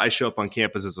 I show up on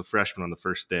campus as a freshman on the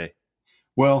first day.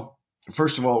 Well,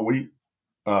 first of all, we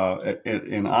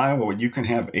in Iowa, you can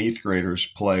have 8th graders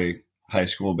play high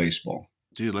school baseball.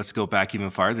 Dude, let's go back even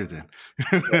farther then.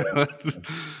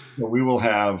 We will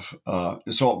have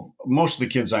so most of the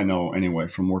kids I know anyway,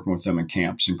 from working with them in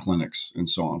camps and clinics and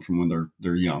so on, from when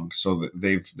they're young. So that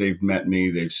they've met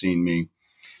me, they've seen me,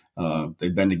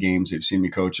 they've been to games, they've seen me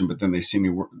coaching, but then they see me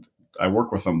work. I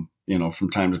work with them, from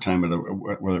time to time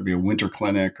at whether it be a winter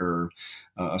clinic or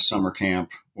a summer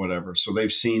camp, whatever. So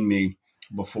they've seen me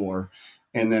before.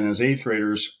 And then as 8th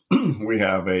graders, we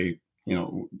have 8th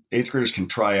graders can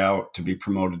try out to be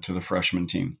promoted to the freshman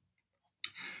team.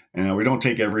 And we don't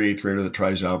take every 8th grader that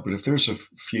tries out, but if there's a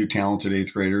few talented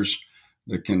 8th graders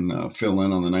that can fill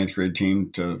in on the 9th grade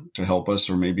team to help us,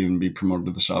 or maybe even be promoted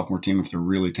to the sophomore team if they're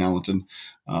really talented,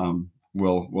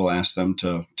 we'll ask them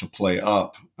to play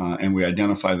up, and we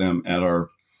identify them at our.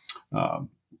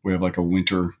 We have like a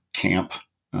winter camp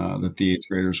that the 8th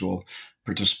graders will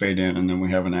participate in, and then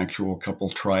we have an actual couple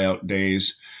tryout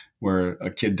days where a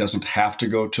kid doesn't have to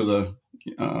go to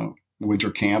the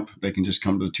winter camp. They can just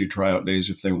come to the 2 tryout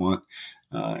days if they want,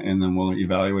 and then we'll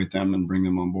evaluate them and bring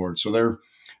them on board. So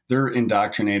they're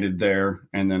indoctrinated there.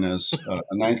 And then as a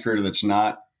 9th grader that's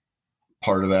not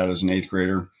part of that as an 8th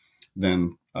grader,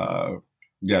 then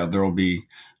there will be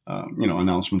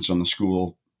announcements on the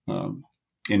school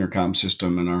intercom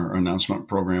system and our announcement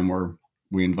program where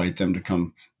we invite them to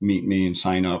come meet me and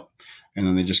sign up, and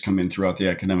then they just come in throughout the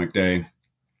academic day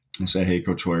and say, "Hey,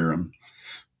 Coach Hoyer, I'm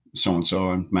so-and-so,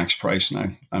 I'm Max Price,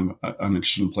 and I'm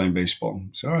interested in playing baseball."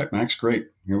 So, "All right, Max, great.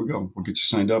 Here we go. We'll get you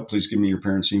signed up. Please give me your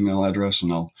parents' email address,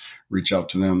 and I'll reach out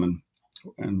to them,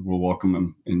 and we'll welcome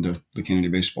them into the Kennedy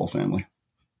baseball family."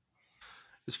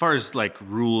 As far as like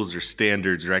rules or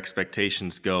standards or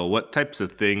expectations go, what types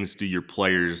of things do your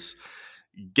players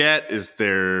get? Is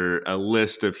there a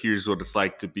list of here's what it's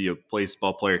like to be a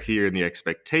baseball player here and the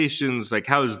expectations? Like,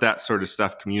 how is that sort of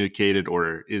stuff communicated,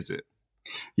 or is it?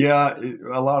 Yeah,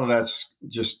 a lot of that's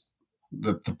just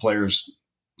the players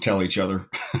tell each other,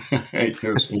 "Hey,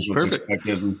 here's what's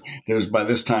expected." And by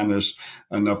this time, there's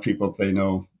enough people that they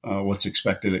know what's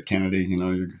expected at Kennedy.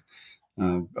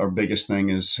 Our biggest thing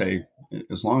is, hey,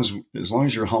 as long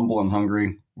as you're humble and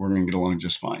hungry, we're going to get along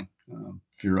just fine.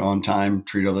 If you're on time,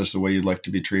 treat others the way you'd like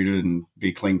to be treated, and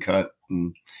be clean cut,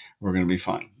 and we're going to be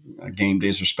fine. Game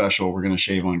days are special. We're going to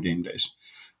shave on game days.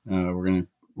 We're going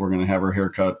to have our hair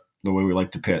cut the way we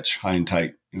like to pitch, high and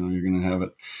tight. You're going to have it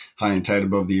high and tight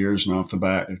above the ears and off the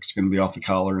back. It's going to be off the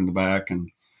collar in the back, and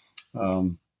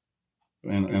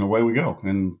away we go.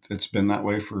 And it's been that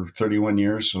way for 31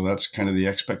 years. So that's kind of the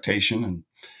expectation,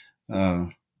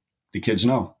 and the kids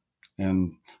know.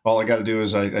 And all I got to do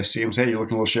is I see them say, "Hey, you're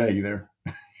looking a little shaggy there."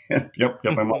 Yep,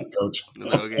 I'm on, Coach.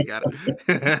 Okay, got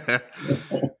it.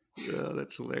 Oh,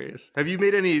 that's hilarious. Have you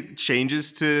made any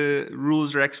changes to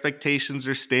rules or expectations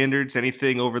or standards,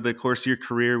 anything over the course of your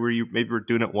career where you maybe were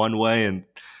doing it one way and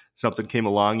something came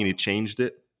along and you changed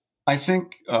it? I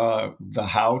think the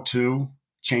how-to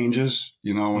changes,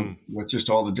 with just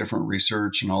all the different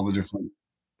research and all the different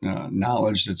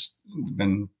knowledge that's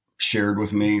been shared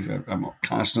with me. I'm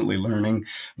constantly learning.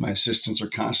 My assistants are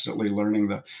constantly learning.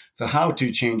 The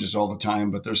how-to changes all the time,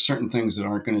 but there's certain things that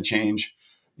aren't going to change.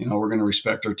 We're going to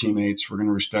respect our teammates. We're going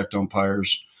to respect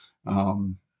umpires.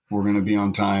 We're going to be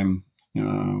on time.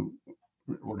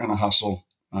 We're going to hustle.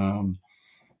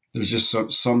 There's just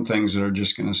some things that are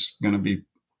just going to be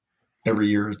every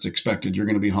year. It's expected. You're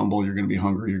going to be humble. You're going to be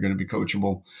hungry. You're going to be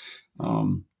coachable.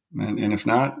 And if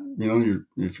not, then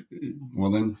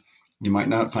you might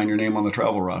not find your name on the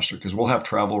travel roster, because we'll have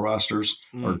travel rosters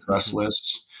or dress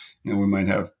lists. We might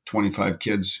have 25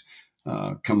 kids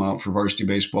come out for varsity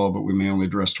baseball, but we may only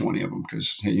dress 20 of them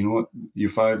because, hey, you know what? You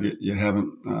 5, you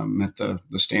haven't met the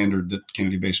standard that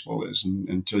Kennedy baseball is. And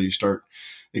until you start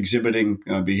exhibiting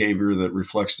behavior that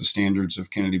reflects the standards of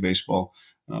Kennedy baseball,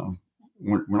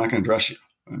 we're not going to dress you.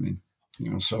 I mean,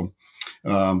 so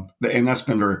And that's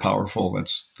been very powerful.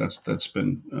 That's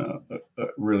been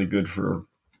really good for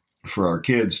our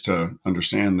kids to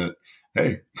understand that,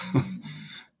 hey,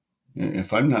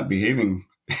 if I'm not behaving,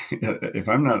 if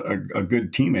I'm not a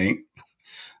good teammate,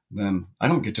 then I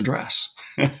don't get to dress.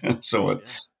 So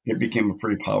it became a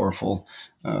pretty powerful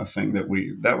thing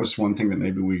that was one thing that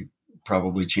maybe we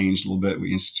probably changed a little bit.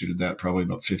 We instituted that probably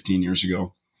about 15 years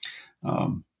ago,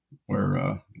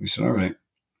 where we said, all right,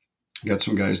 got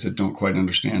some guys that don't quite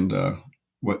understand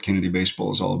what Kennedy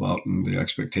baseball is all about and the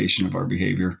expectation of our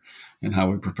behavior and how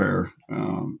we prepare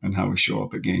and how we show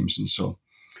up at games. And so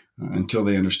until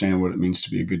they understand what it means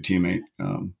to be a good teammate,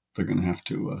 they're going to have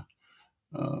to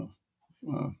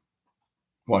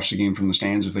watch the game from the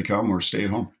stands if they come, or stay at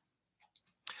home.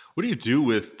 What do you do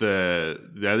with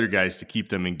the other guys to keep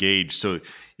them engaged? So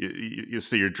you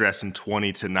say you're dressing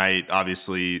 20 tonight.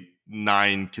 Obviously,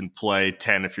 9 can play,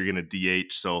 10 if you're going to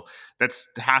DH. So that's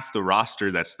half the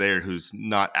roster that's there who's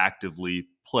not actively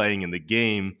playing in the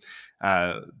game.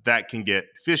 That can get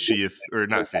fishy, or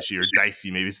not fishy, or dicey,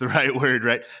 maybe is the right word,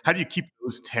 right? How do you keep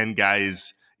those 10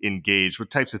 guys engaged? What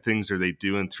types of things are they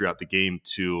doing throughout the game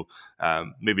to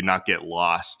maybe not get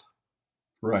lost?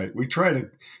 Right. We try to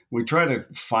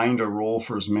find a role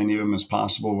for as many of them as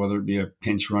possible, whether it be a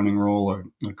pinch running role,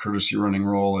 a courtesy running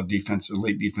role, a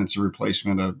late defensive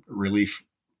replacement, a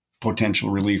potential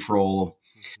relief role,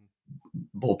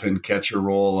 bullpen catcher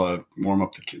role, warm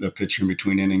up the pitcher in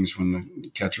between innings when the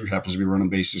catcher happens to be running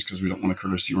bases because we don't want a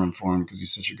courtesy run for him because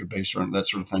he's such a good base runner, that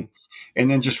sort of thing.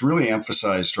 And then just really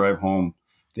drive home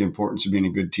the importance of being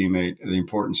a good teammate. The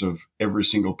importance of every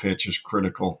single pitch is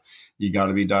critical. You got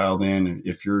to be dialed in.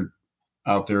 If you're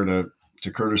out there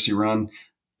to courtesy run,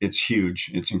 it's huge.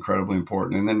 It's incredibly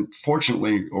important. And then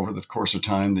fortunately, over the course of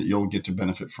time that you'll get to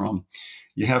benefit from,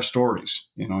 you have stories.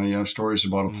 You have stories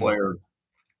about a player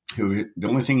who the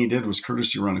only thing he did was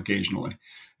courtesy run occasionally.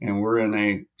 And we're in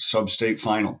a sub-state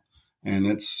final, and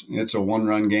it's a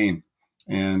 1-run game.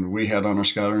 And we had on our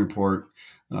scouting report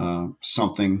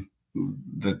something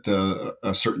that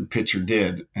a certain pitcher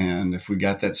did. And if we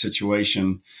got that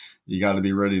situation, you got to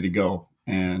be ready to go.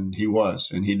 And he was,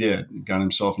 and he did. Got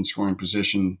himself in scoring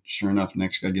position. Sure enough,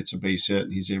 next guy gets a base hit,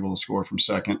 and he's able to score from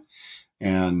second.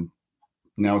 And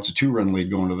now it's a 2-run lead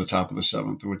going to the top of the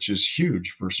 7th, which is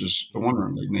huge versus the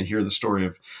 1-run lead. And they hear the story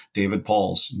of David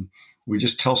Pauls. And we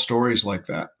just tell stories like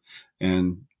that.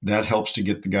 And that helps to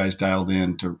get the guys dialed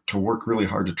in to work really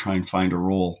hard to try and find a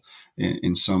role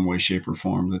in some way, shape, or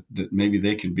form that maybe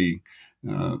they can be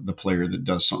the player that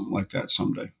does something like that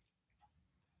someday.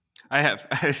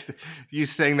 You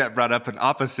saying that brought up an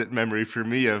opposite memory for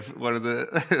me of one of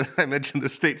the, I mentioned the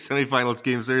state semifinals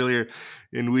games earlier,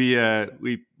 and we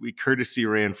courtesy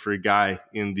ran for a guy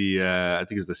in the, I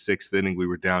think it was the 6th inning. We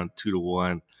were down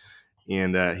 2-1,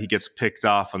 and he gets picked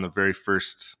off on the very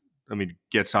first,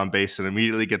 gets on base and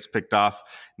immediately gets picked off.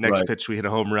 Next pitch, we hit a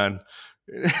home run.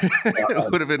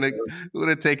 It would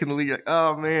have taken the lead. Like,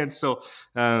 oh man. So,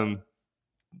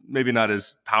 maybe not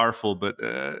as powerful, but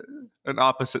an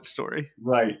opposite story.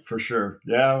 Right, for sure.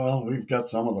 Yeah, well, we've got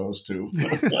some of those too.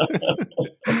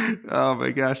 Oh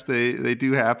my gosh, they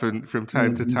do happen from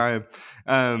time to time.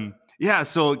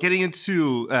 So getting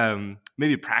into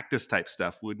maybe practice type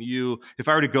stuff. If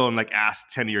I were to go and ask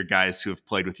 10 of your guys who have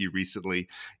played with you recently,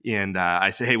 and I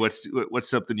say, hey, what's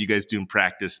something you guys do in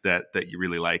practice that you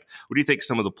really like? What do you think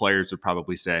some of the players would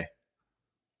probably say?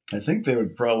 I think they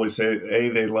would probably say,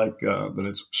 they like that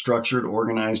it's structured,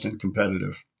 organized, and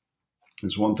competitive.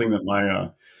 It's one thing that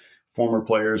my former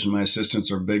players and my assistants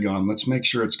are big on. Let's make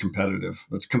sure it's competitive.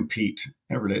 Let's compete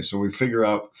every day. So we figure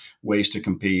out ways to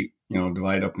compete,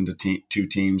 divide up into 2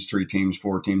 teams, 3 teams,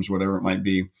 4 teams, whatever it might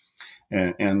be,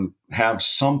 and have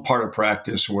some part of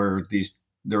practice where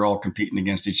they're all competing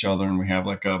against each other. And we have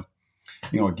a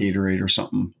Gatorade or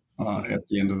something at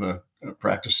the end of the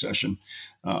practice session.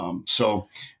 So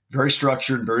very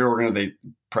structured, very organized.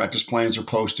 Practice plans are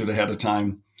posted ahead of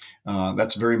time.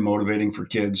 That's very motivating for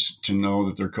kids to know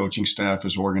that their coaching staff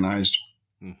is organized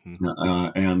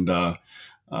and on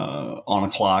a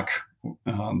clock.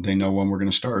 They know when we're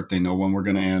going to start. They know when we're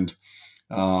going to end.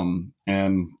 And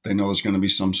they know there's going to be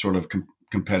some sort of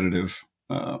competitive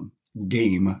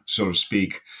game, so to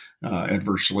speak, at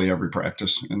virtually every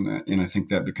practice. And I think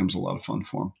that becomes a lot of fun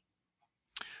for them.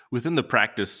 Within the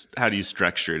practice, how do you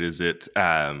structure it? Is it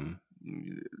kind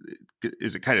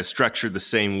of structured the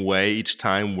same way each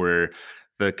time, where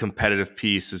the competitive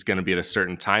piece is going to be at a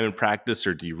certain time in practice,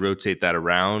 or do you rotate that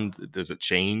around? Does it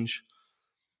change?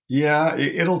 Yeah,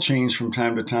 it'll change from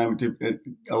time to time.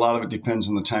 A lot of it depends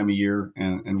on the time of year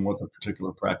and what the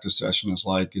particular practice session is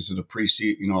like. Is it a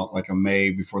pre-season, like a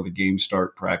May before the games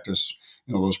start practice?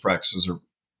 Those practices are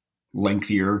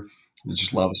lengthier. There's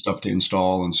just a lot of stuff to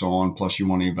install and so on. Plus, you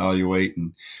want to evaluate,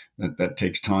 and that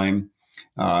takes time.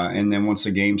 And then once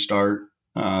the games start,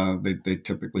 they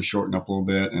typically shorten up a little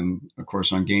bit. And of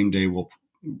course, on game day,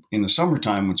 in the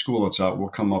summertime when school lets out, we'll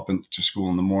come up to school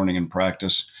in the morning and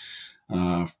practice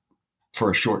for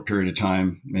a short period of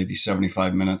time, maybe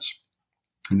 75 minutes.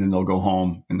 And then they'll go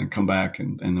home and then come back,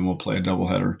 and then we'll play a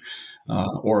doubleheader.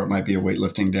 Or it might be a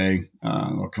weightlifting day.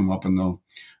 They'll come up and they'll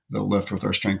lift with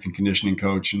our strength and conditioning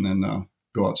coach, and then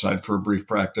go outside for a brief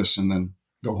practice, and then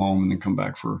go home and then come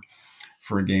back for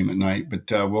a game at night. But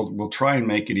we'll try and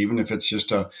make it, even if it's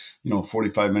just a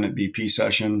 45-minute BP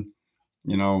session.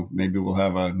 Maybe we'll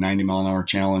have a 90-mile-an-hour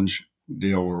challenge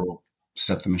deal where we'll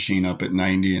set the machine up at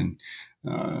 90, and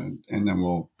then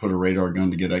we'll put a radar gun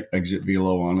to get exit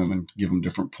velo on them and give them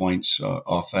different points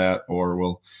off that, or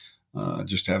we'll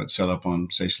just have it set up on,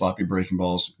 say, sloppy breaking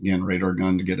balls. Again, radar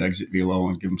gun to get exit velo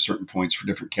and give them certain points for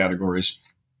different categories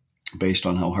based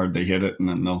on how hard they hit it. And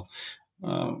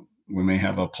then we may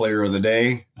have a player of the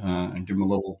day and give them a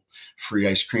little free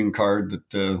ice cream card that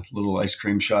the little ice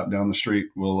cream shop down the street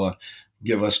will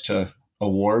give us to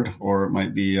award, or it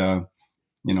might be a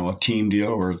team deal,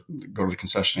 or go to the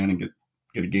concession stand and get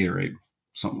a Gatorade,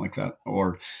 something like that.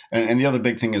 And the other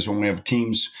big thing is when we have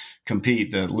teams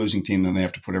compete, the losing team, then they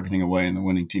have to put everything away, and the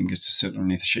winning team gets to sit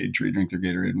underneath a shade tree, drink their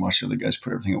Gatorade, and watch the other guys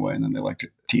put everything away, and then they like to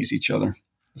tease each other.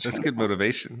 That's good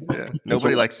motivation. Yeah.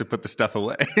 Nobody likes to put the stuff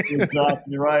away.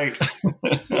 Exactly right.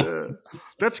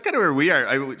 That's kind of where we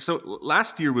are. So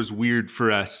last year was weird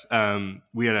for us.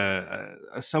 We had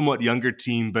a somewhat younger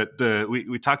team, but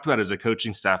we talked about as a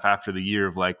coaching staff after the year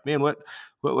of like, man, what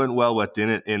went well, what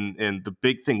didn't? And the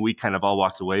big thing we kind of all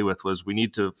walked away with was we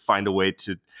need to find a way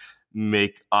to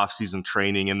make off-season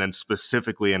training, and then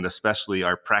specifically and especially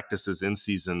our practices in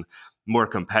season, more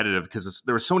competitive, because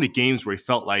there were so many games where we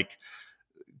felt like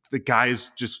the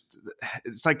guys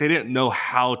it's like they didn't know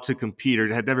how to compete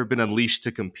or had never been unleashed to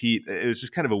compete. It was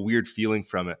just kind of a weird feeling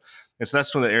from it. And so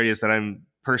that's one of the areas that I'm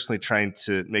personally trying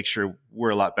to make sure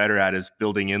we're a lot better at, is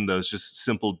building in those just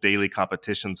simple daily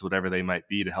competitions, whatever they might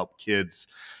be, to help kids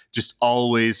just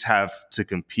always have to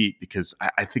compete, because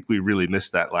I think we really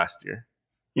missed that last year.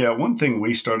 Yeah. One thing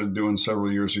we started doing several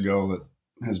years ago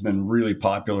that has been really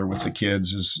popular with the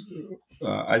kids is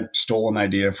I stole an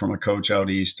idea from a coach out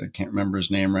east. I can't remember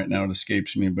his name right now. It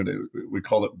escapes me, but we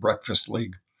call it Breakfast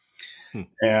League.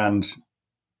 And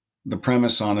the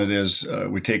premise on it is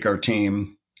we take our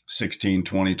team, 16,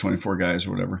 20, 24 guys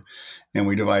or whatever, and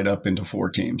we divide up into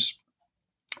 4 teams.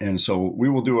 And so we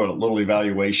will do a little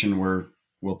evaluation where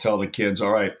we'll tell the kids,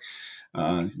 all right,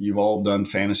 you've all done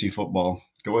fantasy football.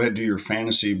 Go ahead and do your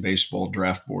fantasy baseball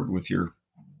draft board with your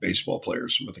baseball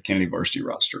players with the Kennedy varsity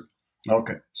roster.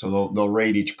 Okay, so they'll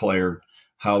rate each player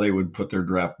how they would put their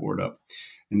draft board up.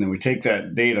 And then we take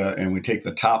that data and we take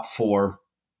the top 4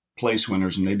 place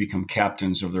winners, and they become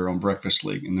captains of their own breakfast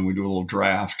league. And then we do a little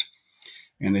draft,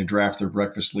 and they draft their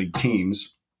breakfast league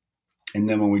teams. And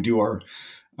then when we do our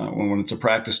when it's a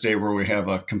practice day where we have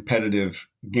a competitive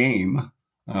game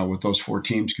with those 4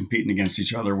 teams competing against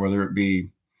each other, whether it be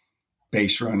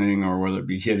base running or whether it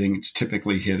be hitting, it's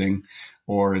typically hitting,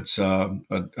 or it's we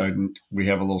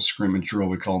have a little scrimmage drill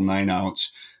we call 9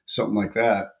 outs, something like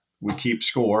that. We keep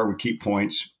score, we keep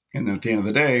points, and then at the end of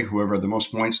the day, whoever had the most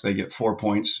points, they get 4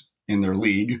 points in their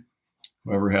league.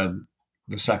 Whoever had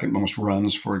the second most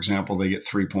runs, for example, they get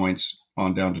 3 points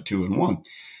on down to 2 and 1.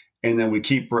 And then we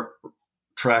keep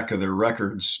track of their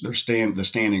records, the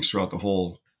standings throughout the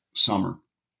whole summer.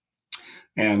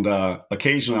 And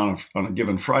occasionally on a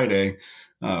given Friday,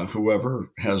 whoever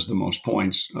has the most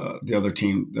points, the other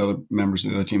members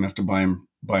of the other team have to buy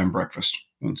them breakfast.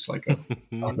 And it's like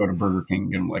I'll go to Burger King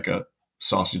and get them like a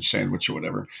sausage sandwich or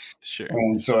whatever. Sure.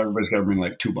 And so everybody's got to bring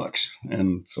like $2,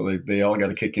 and so they all got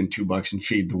to kick in $2 and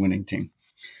feed the winning team.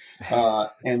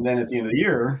 And then at the end of the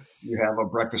year, you have a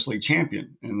breakfast league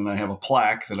champion, and then I have a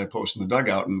plaque that I post in the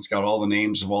dugout, and it's got all the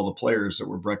names of all the players that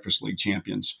were breakfast league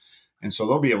champions. And so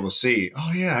they'll be able to see,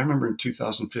 oh yeah, I remember in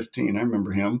 2015, I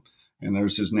remember him, and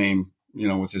there's his name,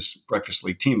 with his breakfast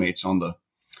league teammates on the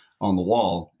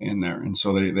wall in there. And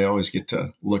so they always get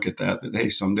to look at that hey,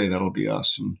 someday that'll be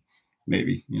us, and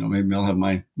maybe I'll have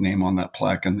my name on that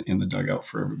plaque in the dugout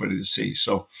for everybody to see.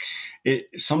 So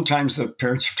sometimes the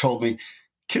parents have told me,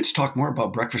 kids talk more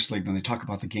about breakfast league than they talk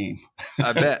about the game.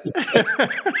 I bet.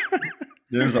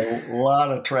 There's a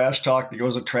lot of trash talk that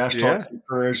goes with trash talk to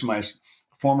encourage my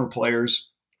former players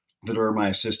that are my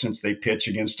assistants, they pitch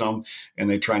against them and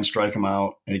they try and strike them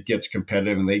out, and it gets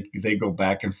competitive, and they go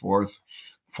back and forth.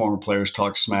 Former players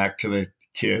talk smack to the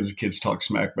kids talk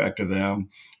smack back to them.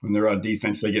 When they're on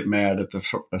defense, they get mad at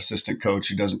the assistant coach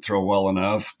who doesn't throw well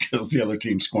enough because the other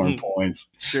team's scoring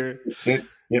points. Sure.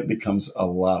 It becomes a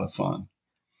lot of fun.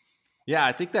 Yeah,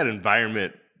 I think that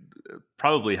environment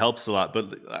probably helps a lot.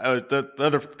 But the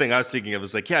other thing I was thinking of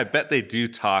was like, yeah, I bet they do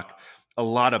talk a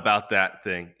lot about that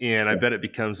thing. And I bet it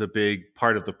becomes a big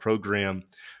part of the program.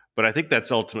 But I think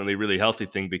that's ultimately a really healthy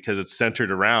thing, because it's centered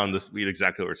around this,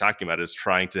 exactly what we're talking about, is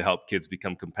trying to help kids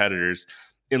become competitors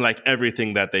in like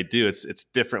everything that they do. It's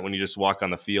different when you just walk on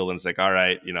the field and it's like, all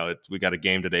right, we got a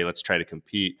game today, let's try to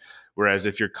compete. Whereas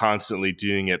if you're constantly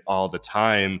doing it all the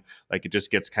time, like it just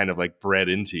gets kind of like bred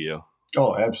into you.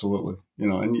 Oh, absolutely.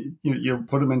 And you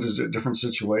put them into different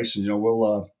situations.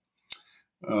 We'll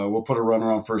put a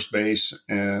runner on first base,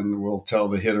 and we'll tell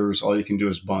the hitters all you can do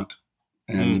is bunt,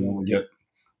 and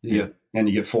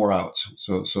you get 4 outs.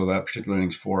 So that particular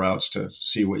inning's 4 outs to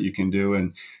see what you can do.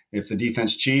 And if the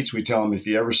defense cheats, we tell them, if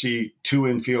you ever see 2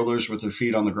 infielders with their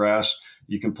feet on the grass,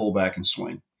 you can pull back and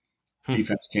swing.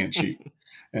 Defense can't cheat.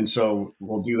 And so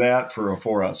we'll do that for a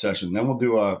 4-out session. Then we'll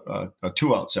do a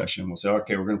 2-out session. We'll say,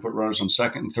 okay, we're going to put runners on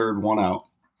second and third, 1 out.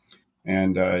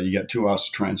 And you get 2 outs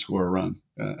to try and score a run.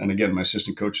 And again, my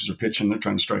assistant coaches are pitching. They're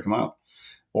trying to strike them out.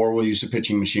 Or we'll use the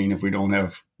pitching machine if we don't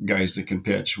have guys that can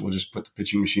pitch. We'll just put the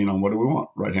pitching machine on. What do we want?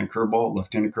 Right-hand curveball,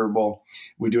 left-handed curveball.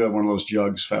 We do have one of those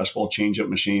jugs, fastball changeup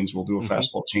machines. We'll do a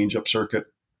fastball changeup circuit.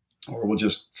 Or we'll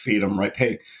just feed them right.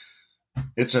 Hey,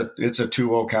 it's a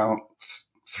 2-0 count,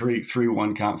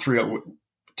 3-1 count, 3-0.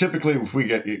 Typically, if we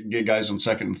get guys on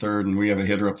second and third and we have a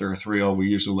hitter up there, a 3-0, we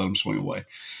usually let them swing away.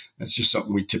 That's just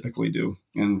something we typically do.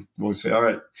 And we'll say, all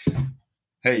right,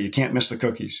 hey, you can't miss the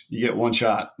cookies. You get 1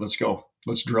 shot. Let's go.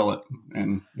 Let's drill it.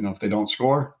 And, if they don't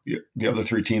score, the other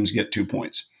 3 teams get 2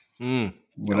 points.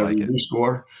 Whenever you do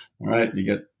score, all right, you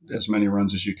get as many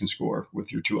runs as you can score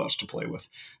with your 2 outs to play with.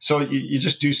 So you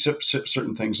just do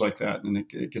certain things like that, and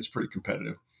it gets pretty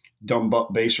competitive. Dumb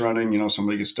base running,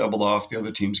 somebody gets doubled off, the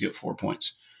other teams get 4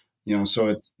 points. So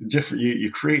it's different. You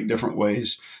create different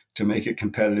ways to make it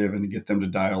competitive and to get them to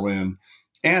dial in.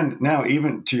 And now,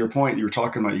 even to your point, you were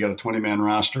talking about, you got a 20-man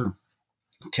roster,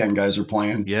 10 guys are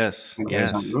playing. Yes. 10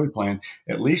 guys aren't really playing.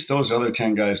 At least those other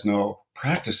 10 guys know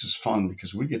practice is fun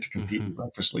because we get to compete in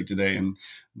breakfast league today. And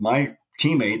my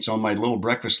teammates on my little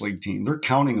breakfast league team, they're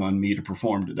counting on me to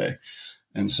perform today.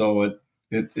 And so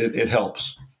it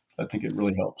helps. I think it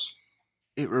really helps.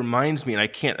 It reminds me, and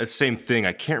it's the same thing.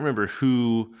 I can't remember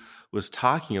who was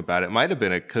talking about it. It might have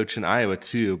been a coach in Iowa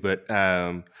too, but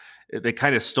they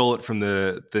kind of stole it from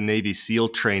the Navy SEAL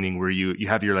training, where you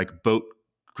have your like boat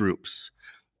groups,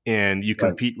 and you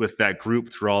compete with that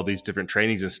group through all these different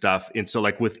trainings and stuff. And so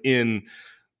like within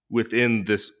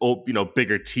this,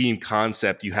 bigger team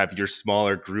concept, you have your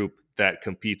smaller group that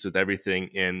competes with everything.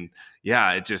 And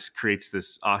yeah, it just creates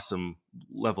this awesome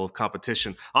level of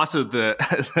competition. Also,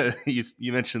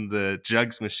 you mentioned the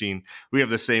jugs machine. We have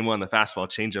the same one, the fastball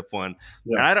changeup one.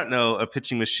 Yeah. And I don't know a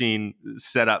pitching machine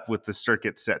set up with the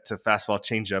circuit set to fastball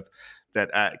changeup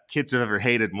that kids have ever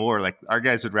hated more. Like our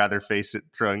guys would rather face it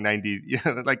throwing 92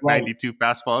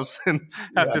 fastballs than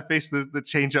have to face the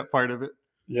changeup part of it.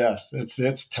 Yes,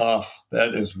 it's tough.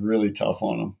 That is really tough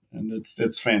on them, and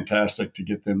it's fantastic to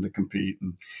get them to compete.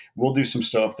 And we'll do some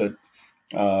stuff that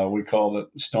we call the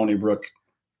Stony Brook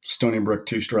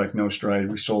 2-strike, no stride.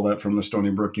 We stole that from the Stony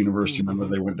Brook University. Remember,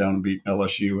 they went down and beat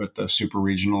LSU at the Super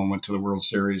Regional and went to the World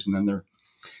Series. And then their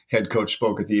head coach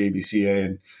spoke at the ABCA,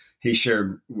 and he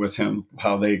shared with him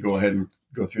how they go ahead and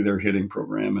go through their hitting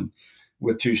program. And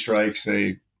with 2 strikes,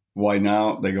 they widen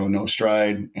out, they go no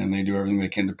stride, and they do everything they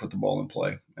can to put the ball in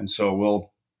play. And so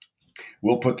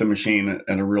we'll put the machine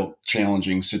at a real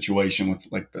challenging situation with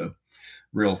like the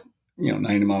real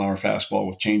 90-mile-an-hour fastball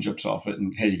with changeups off it,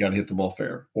 and hey, you got to hit the ball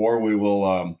fair. Or we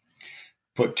will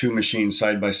put 2 machines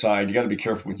side by side. You got to be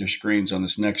careful with your screens on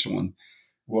this next one.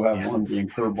 We'll have one being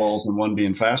curveballs and one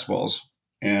being fastballs.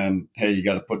 And hey, you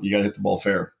got to hit the ball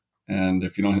fair. And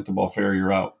if you don't hit the ball fair,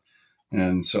 you're out.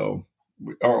 And so,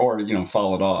 or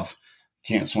foul it off.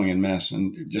 Can't swing and miss,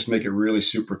 and just make it really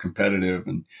super competitive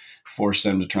and force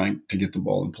them to try to get the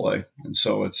ball in play. And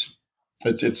so it's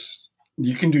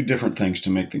you can do different things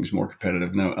to make things more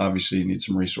competitive. Now, obviously, you need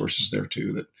some resources there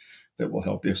too that will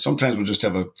help you. Sometimes we'll just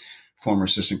have a former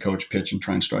assistant coach pitch and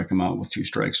try and strike them out with 2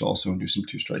 strikes also, and do some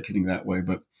 2-strike hitting that way.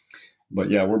 But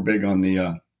yeah, we're big on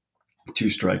the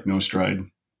 2-strike, no stride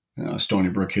Stony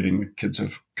Brook hitting the kids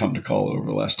have come to call over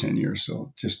the last 10 years.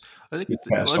 So just I think it's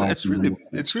passed on.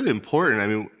 it's really important. I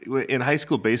mean, in high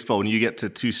school baseball, when you get to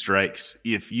 2 strikes,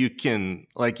 if you can,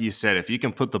 like you said, if you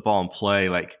can put the ball in play,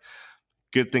 like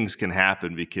good things can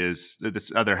happen because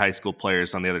there's other high school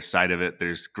players on the other side of it.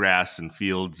 There's grass and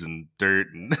fields and dirt,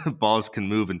 and balls can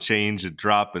move and change and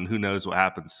drop, and who knows what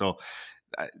happens. So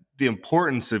the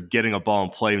importance of getting a ball in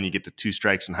play when you get to 2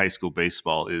 strikes in high school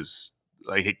baseball is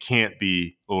like, it can't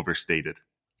be overstated.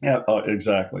 Yeah,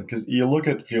 exactly. Because you look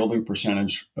at fielding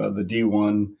percentage, the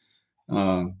D1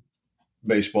 uh,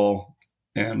 baseball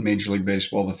and Major League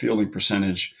Baseball, the fielding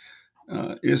percentage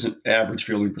isn't average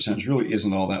fielding percentage really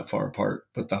isn't all that far apart.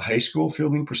 But the high school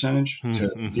fielding percentage to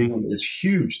D1 is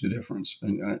huge. The difference,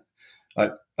 and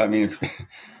I mean, if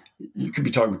you could be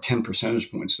talking 10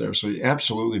 percentage points there. So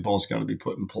absolutely, ball's got to be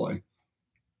put in play.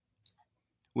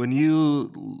 When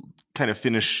you kind of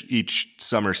finish each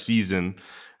summer season,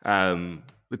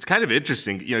 it's kind of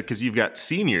interesting, because you've got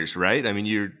seniors, right? I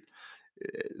mean,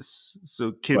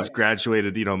 so kids Right.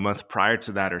 graduated, a month prior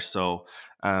to that or so.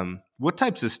 What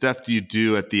types of stuff do you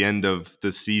do at the end of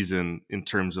the season in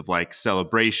terms of like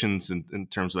celebrations and in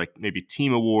terms of like maybe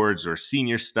team awards or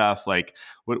senior stuff? Like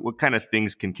what kind of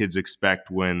things can kids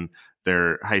expect when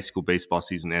their high school baseball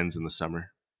season ends in the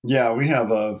summer? Yeah, we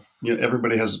have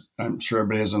everybody has. I'm sure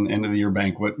everybody has an end of the year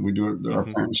banquet. We do it. Our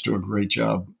Mm-hmm. parents do a great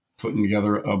job putting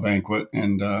together a banquet,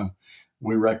 and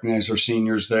we recognize our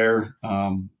seniors there.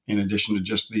 In addition to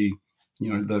just the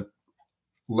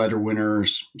letter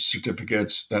winners,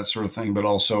 certificates, that sort of thing, but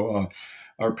also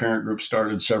our parent group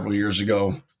started several years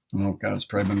ago. Oh God, it's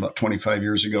probably been about 25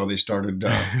 years ago. They started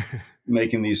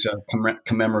making these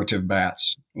commemorative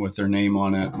bats with their name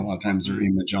on it, and a lot of times their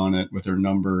image on it with their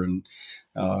number, and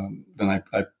then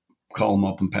I call them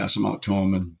up and pass them out to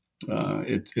them, and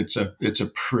it's a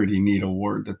pretty neat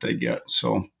award that they get.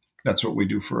 So that's what we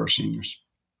do for our seniors.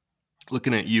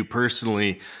 Looking at you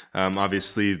personally,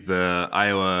 obviously the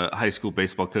Iowa High School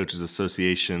Baseball Coaches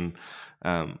Association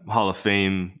Hall of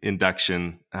Fame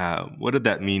induction. What did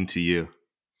that mean to you?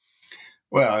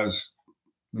 Well, it was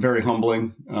very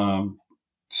humbling.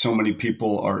 So many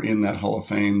people are in that Hall of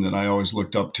Fame that I always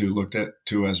looked at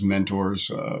to as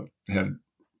mentors, had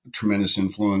tremendous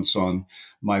influence on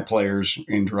my players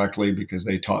indirectly because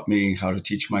they taught me how to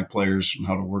teach my players and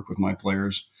how to work with my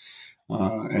players.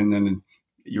 And then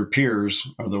your peers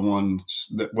are the ones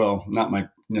that, well, not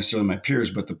necessarily my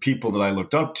peers, but the people that I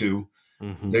looked up to,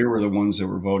 Mm-hmm. they were the ones that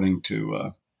were voting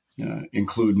to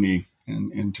include me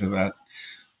into that.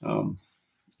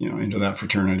 Into that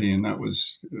fraternity. And that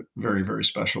was very, very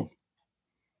special.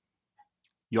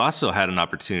 You also had an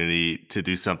opportunity to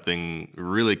do something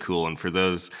really cool. And for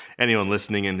anyone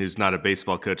listening in who's not a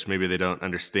baseball coach, maybe they don't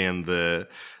understand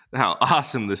how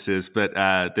awesome this is. But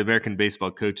the American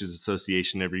Baseball Coaches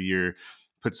Association every year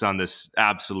puts on this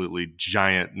absolutely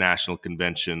giant national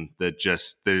convention that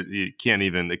you can't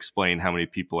even explain how many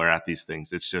people are at these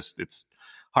things. It's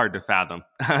hard to fathom.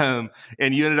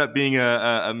 And you ended up being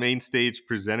a main stage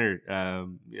presenter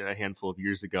a handful of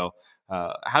years ago.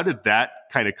 How did that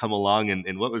kind of come along,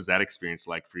 and what was that experience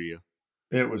like for you?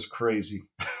 It was crazy.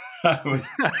 I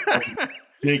was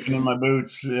shaking in my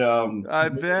boots. I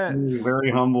bet. Very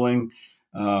humbling.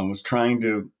 Was trying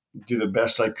to do the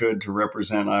best I could to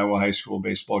represent Iowa high school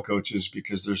baseball coaches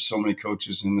because there's so many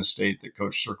coaches in the state that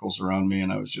coach circles around me,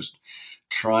 and I was just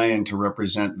trying to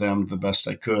represent them the best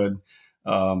I could.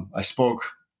 I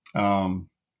spoke right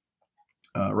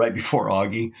before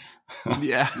Augie.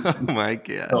 Yeah. Oh my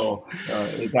gosh. So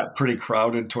it got pretty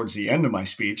crowded towards the end of my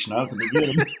speech, not at the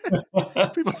beginning.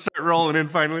 People start rolling in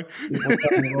finally. People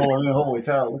started rolling in. Holy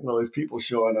cow! Look at all these people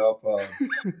showing up.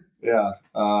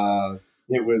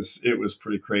 It was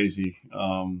pretty crazy.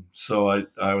 So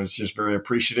I was just very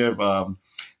appreciative.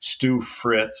 Stu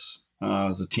Fritz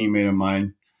is a teammate of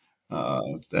mine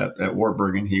at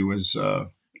Wartburg, and he was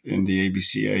in the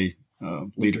ABCA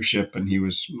leadership, and he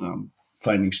was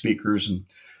finding speakers and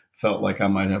felt like I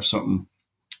might have something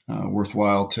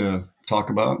worthwhile to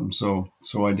talk about, and so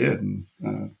I did. And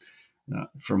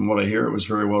from what I hear, it was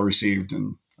very well received,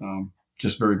 and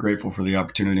just very grateful for the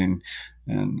opportunity,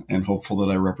 and hopeful that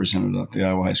I represented the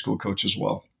Iowa high school coach as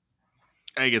well.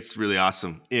 I think it's really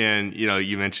awesome. And,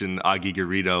 you mentioned Augie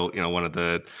Garrido, one of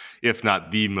the, if not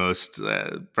the most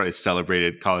probably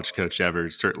celebrated college coach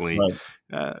ever, certainly, Right.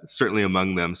 Certainly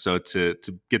among them. So to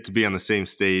get to be on the same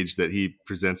stage that he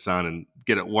presents on and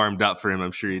get it warmed up for him,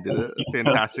 I'm sure he did a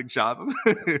fantastic job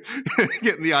of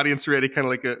getting the audience ready, kind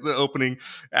of like the opening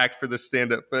act for the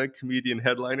stand-up comedian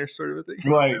headliner sort of a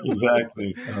thing. Right,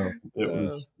 exactly. It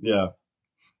was, yeah.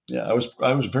 I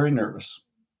was very nervous.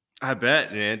 I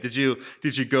bet, man. Did you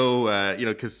go?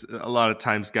 Because a lot of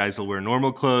times guys will wear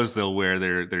normal clothes, they'll wear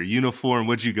their uniform.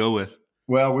 What'd you go with?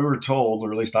 Well, we were told,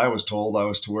 or at least I was told, I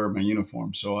was to wear my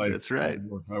uniform. So That's right.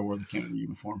 I wore the Kennedy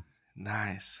uniform.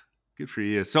 Nice. Good for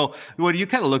you. So when you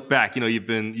kind of look back, you've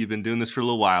been doing this for a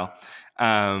little while,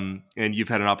 and you've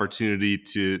had an opportunity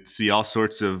to see all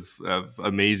sorts of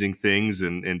amazing things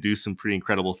and do some pretty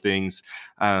incredible things.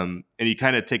 And you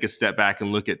kind of take a step back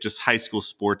and look at just high school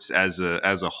sports as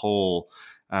a whole.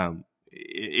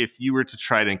 If you were to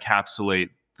try to encapsulate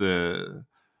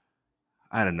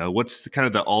I don't know, what's kind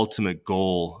of the ultimate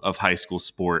goal of high school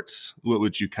sports? What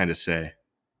would you kind of say?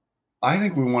 I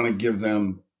think we want to give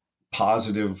them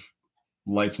positive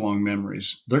lifelong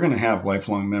memories. They're going to have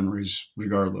lifelong memories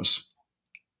regardless.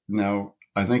 Now,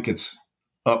 I think it's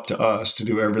up to us to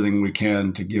do everything we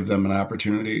can to give them an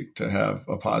opportunity to have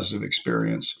a positive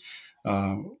experience.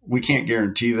 We can't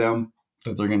guarantee them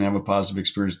that they're going to have a positive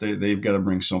experience. They've got to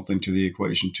bring something to the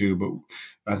equation too. But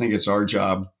I think it's our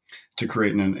job to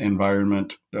create an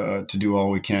environment, to do all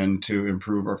we can to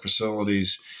improve our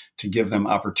facilities, to give them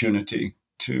opportunity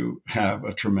to have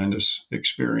a tremendous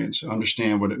experience,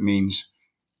 understand what it means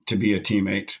to be a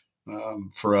teammate.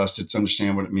 For us, it's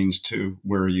understand what it means to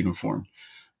wear a uniform.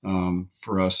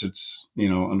 For us, it's,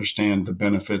 understand the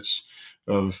benefits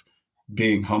of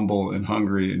being humble and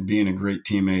hungry and being a great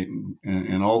teammate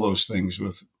and all those things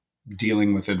with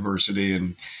dealing with adversity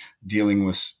and dealing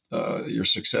with your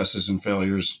successes and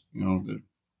failures. One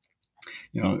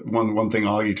thing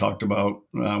Augie talked about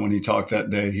when he talked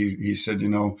that day, he said,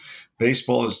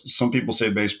 baseball is, some people say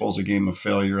baseball is a game of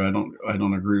failure. I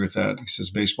don't agree with that. He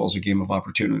says baseball is a game of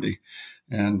opportunity.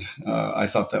 And I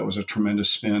thought that was a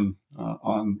tremendous spin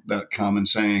on that common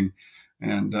saying,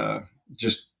 and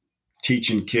just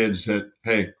teaching kids that,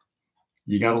 hey,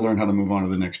 you got to learn how to move on to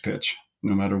the next pitch,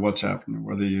 no matter what's happening,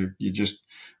 whether you just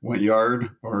went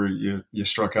yard or you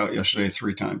struck out yesterday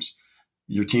 3 times.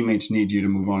 Your teammates need you to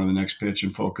move on to the next pitch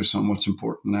and focus on what's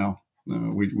important now.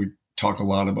 We talk a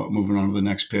lot about moving on to the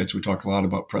next pitch. We talk a lot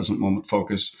about present moment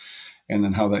focus, and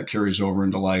then how that carries over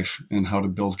into life and how to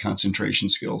build concentration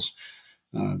skills.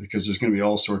 Because there's going to be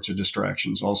all sorts of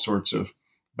distractions, all sorts of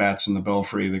bats in the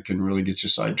belfry that can really get you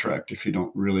sidetracked if you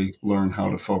don't really learn how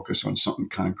to focus on something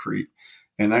concrete.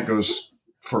 And that goes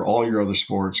for all your other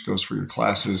sports, goes for your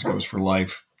classes, goes for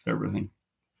life, everything.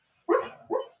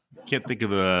 Can't think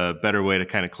of a better way to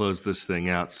kind of close this thing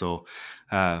out. So,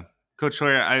 Coach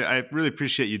Hoyer, I really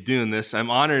appreciate you doing this.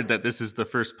 I'm honored that this is the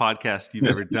first podcast you've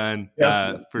ever done.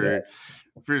 Yes.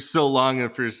 For so long and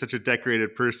for such a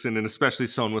decorated person, and especially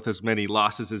someone with as many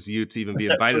losses as you, to even be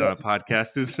invited on a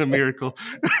podcast is a miracle.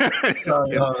 There's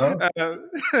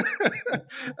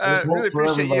hope for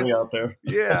everybody out there.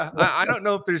 Yeah, I don't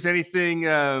know if there's anything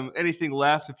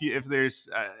left. If there's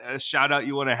a shout out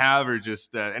you want to have, or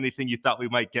just anything you thought we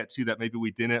might get to that maybe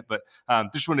we didn't, but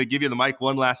just want to give you the mic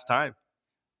one last time.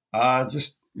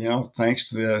 Thanks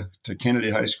to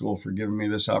Kennedy High School for giving me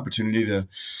this opportunity to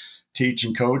teach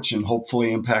and coach and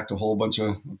hopefully impact a whole bunch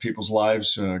of people's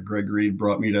lives. Greg Reed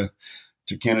brought me to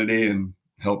Kennedy and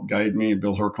helped guide me.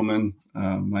 Bill Herkelman,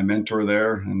 my mentor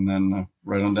there. And then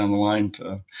right on down the line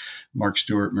to Mark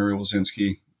Stewart, Mary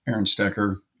Wilczynski, Aaron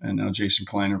Stecker, and now Jason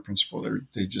Kleiner, principal.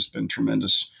 They've just been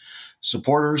tremendous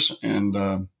supporters,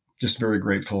 and just very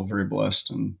grateful, very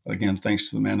blessed. And again, thanks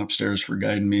to the man upstairs for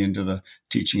guiding me into the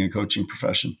teaching and coaching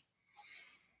profession.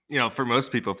 For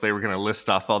most people, if they were going to list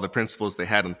off all the principles they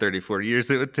had in 34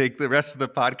 years, it would take the rest of the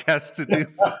podcast to do.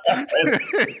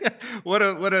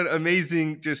 What an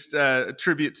amazing just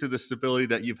tribute to the stability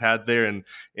that you've had there, and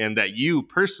that you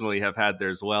personally have had there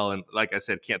as well. And like I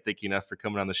said, can't thank you enough for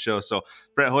coming on the show. So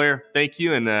Brett Hoyer, thank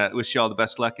you, and wish you all the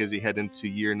best luck as you head into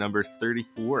year number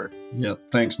 34. Yeah,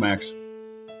 thanks, Max.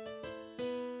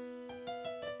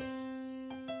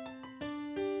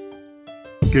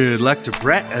 Good luck to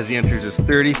Brett as he enters his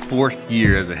 34th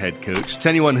year as a head coach. To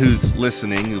anyone who's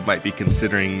listening who might be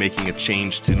considering making a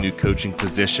change to a new coaching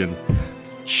position,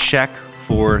 check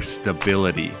for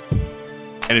stability.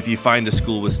 And if you find a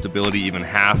school with stability even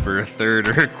half or a third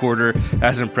or a quarter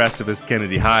as impressive as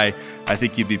Kennedy High, I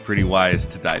think you'd be pretty wise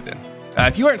to dive in.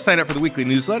 If you aren't signed up for the weekly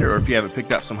newsletter, or if you haven't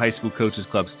picked up some High School Coaches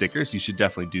Club stickers, you should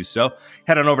definitely do so.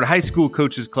 Head on over to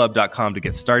highschoolcoachesclub.com to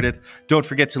get started. Don't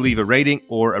forget to leave a rating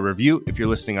or a review if you're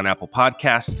listening on Apple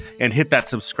Podcasts, and hit that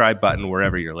subscribe button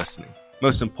wherever you're listening.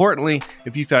 Most importantly,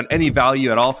 if you found any value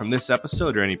at all from this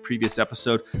episode or any previous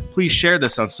episode, please share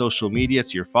this on social media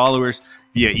to your followers,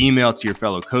 via email to your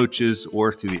fellow coaches,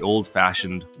 or through the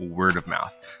old-fashioned word of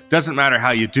mouth. Doesn't matter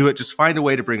how you do it, just find a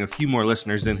way to bring a few more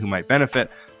listeners in who might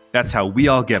benefit. That's how we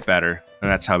all get better,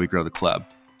 and that's how we grow the club.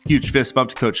 Huge fist bump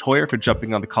to Coach Hoyer for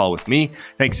jumping on the call with me.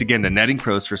 Thanks again to Netting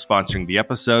Pros for sponsoring the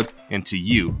episode, and to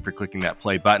you for clicking that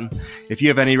play button. If you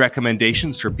have any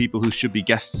recommendations for people who should be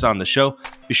guests on the show,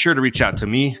 be sure to reach out to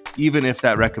me, even if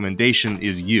that recommendation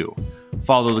is you.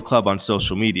 Follow the club on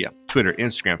social media, Twitter,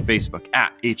 Instagram, Facebook,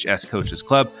 at HS Coaches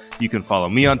Club. You can follow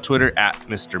me on Twitter at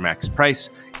Mr. Max Price,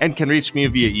 and can reach me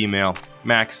via email,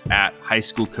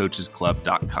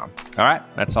 max@highschoolcoachesclub.com. All right,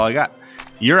 that's all I got.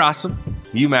 You're awesome.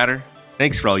 You matter.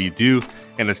 Thanks for all you do.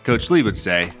 And as Coach Lee would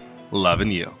say,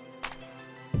 loving you.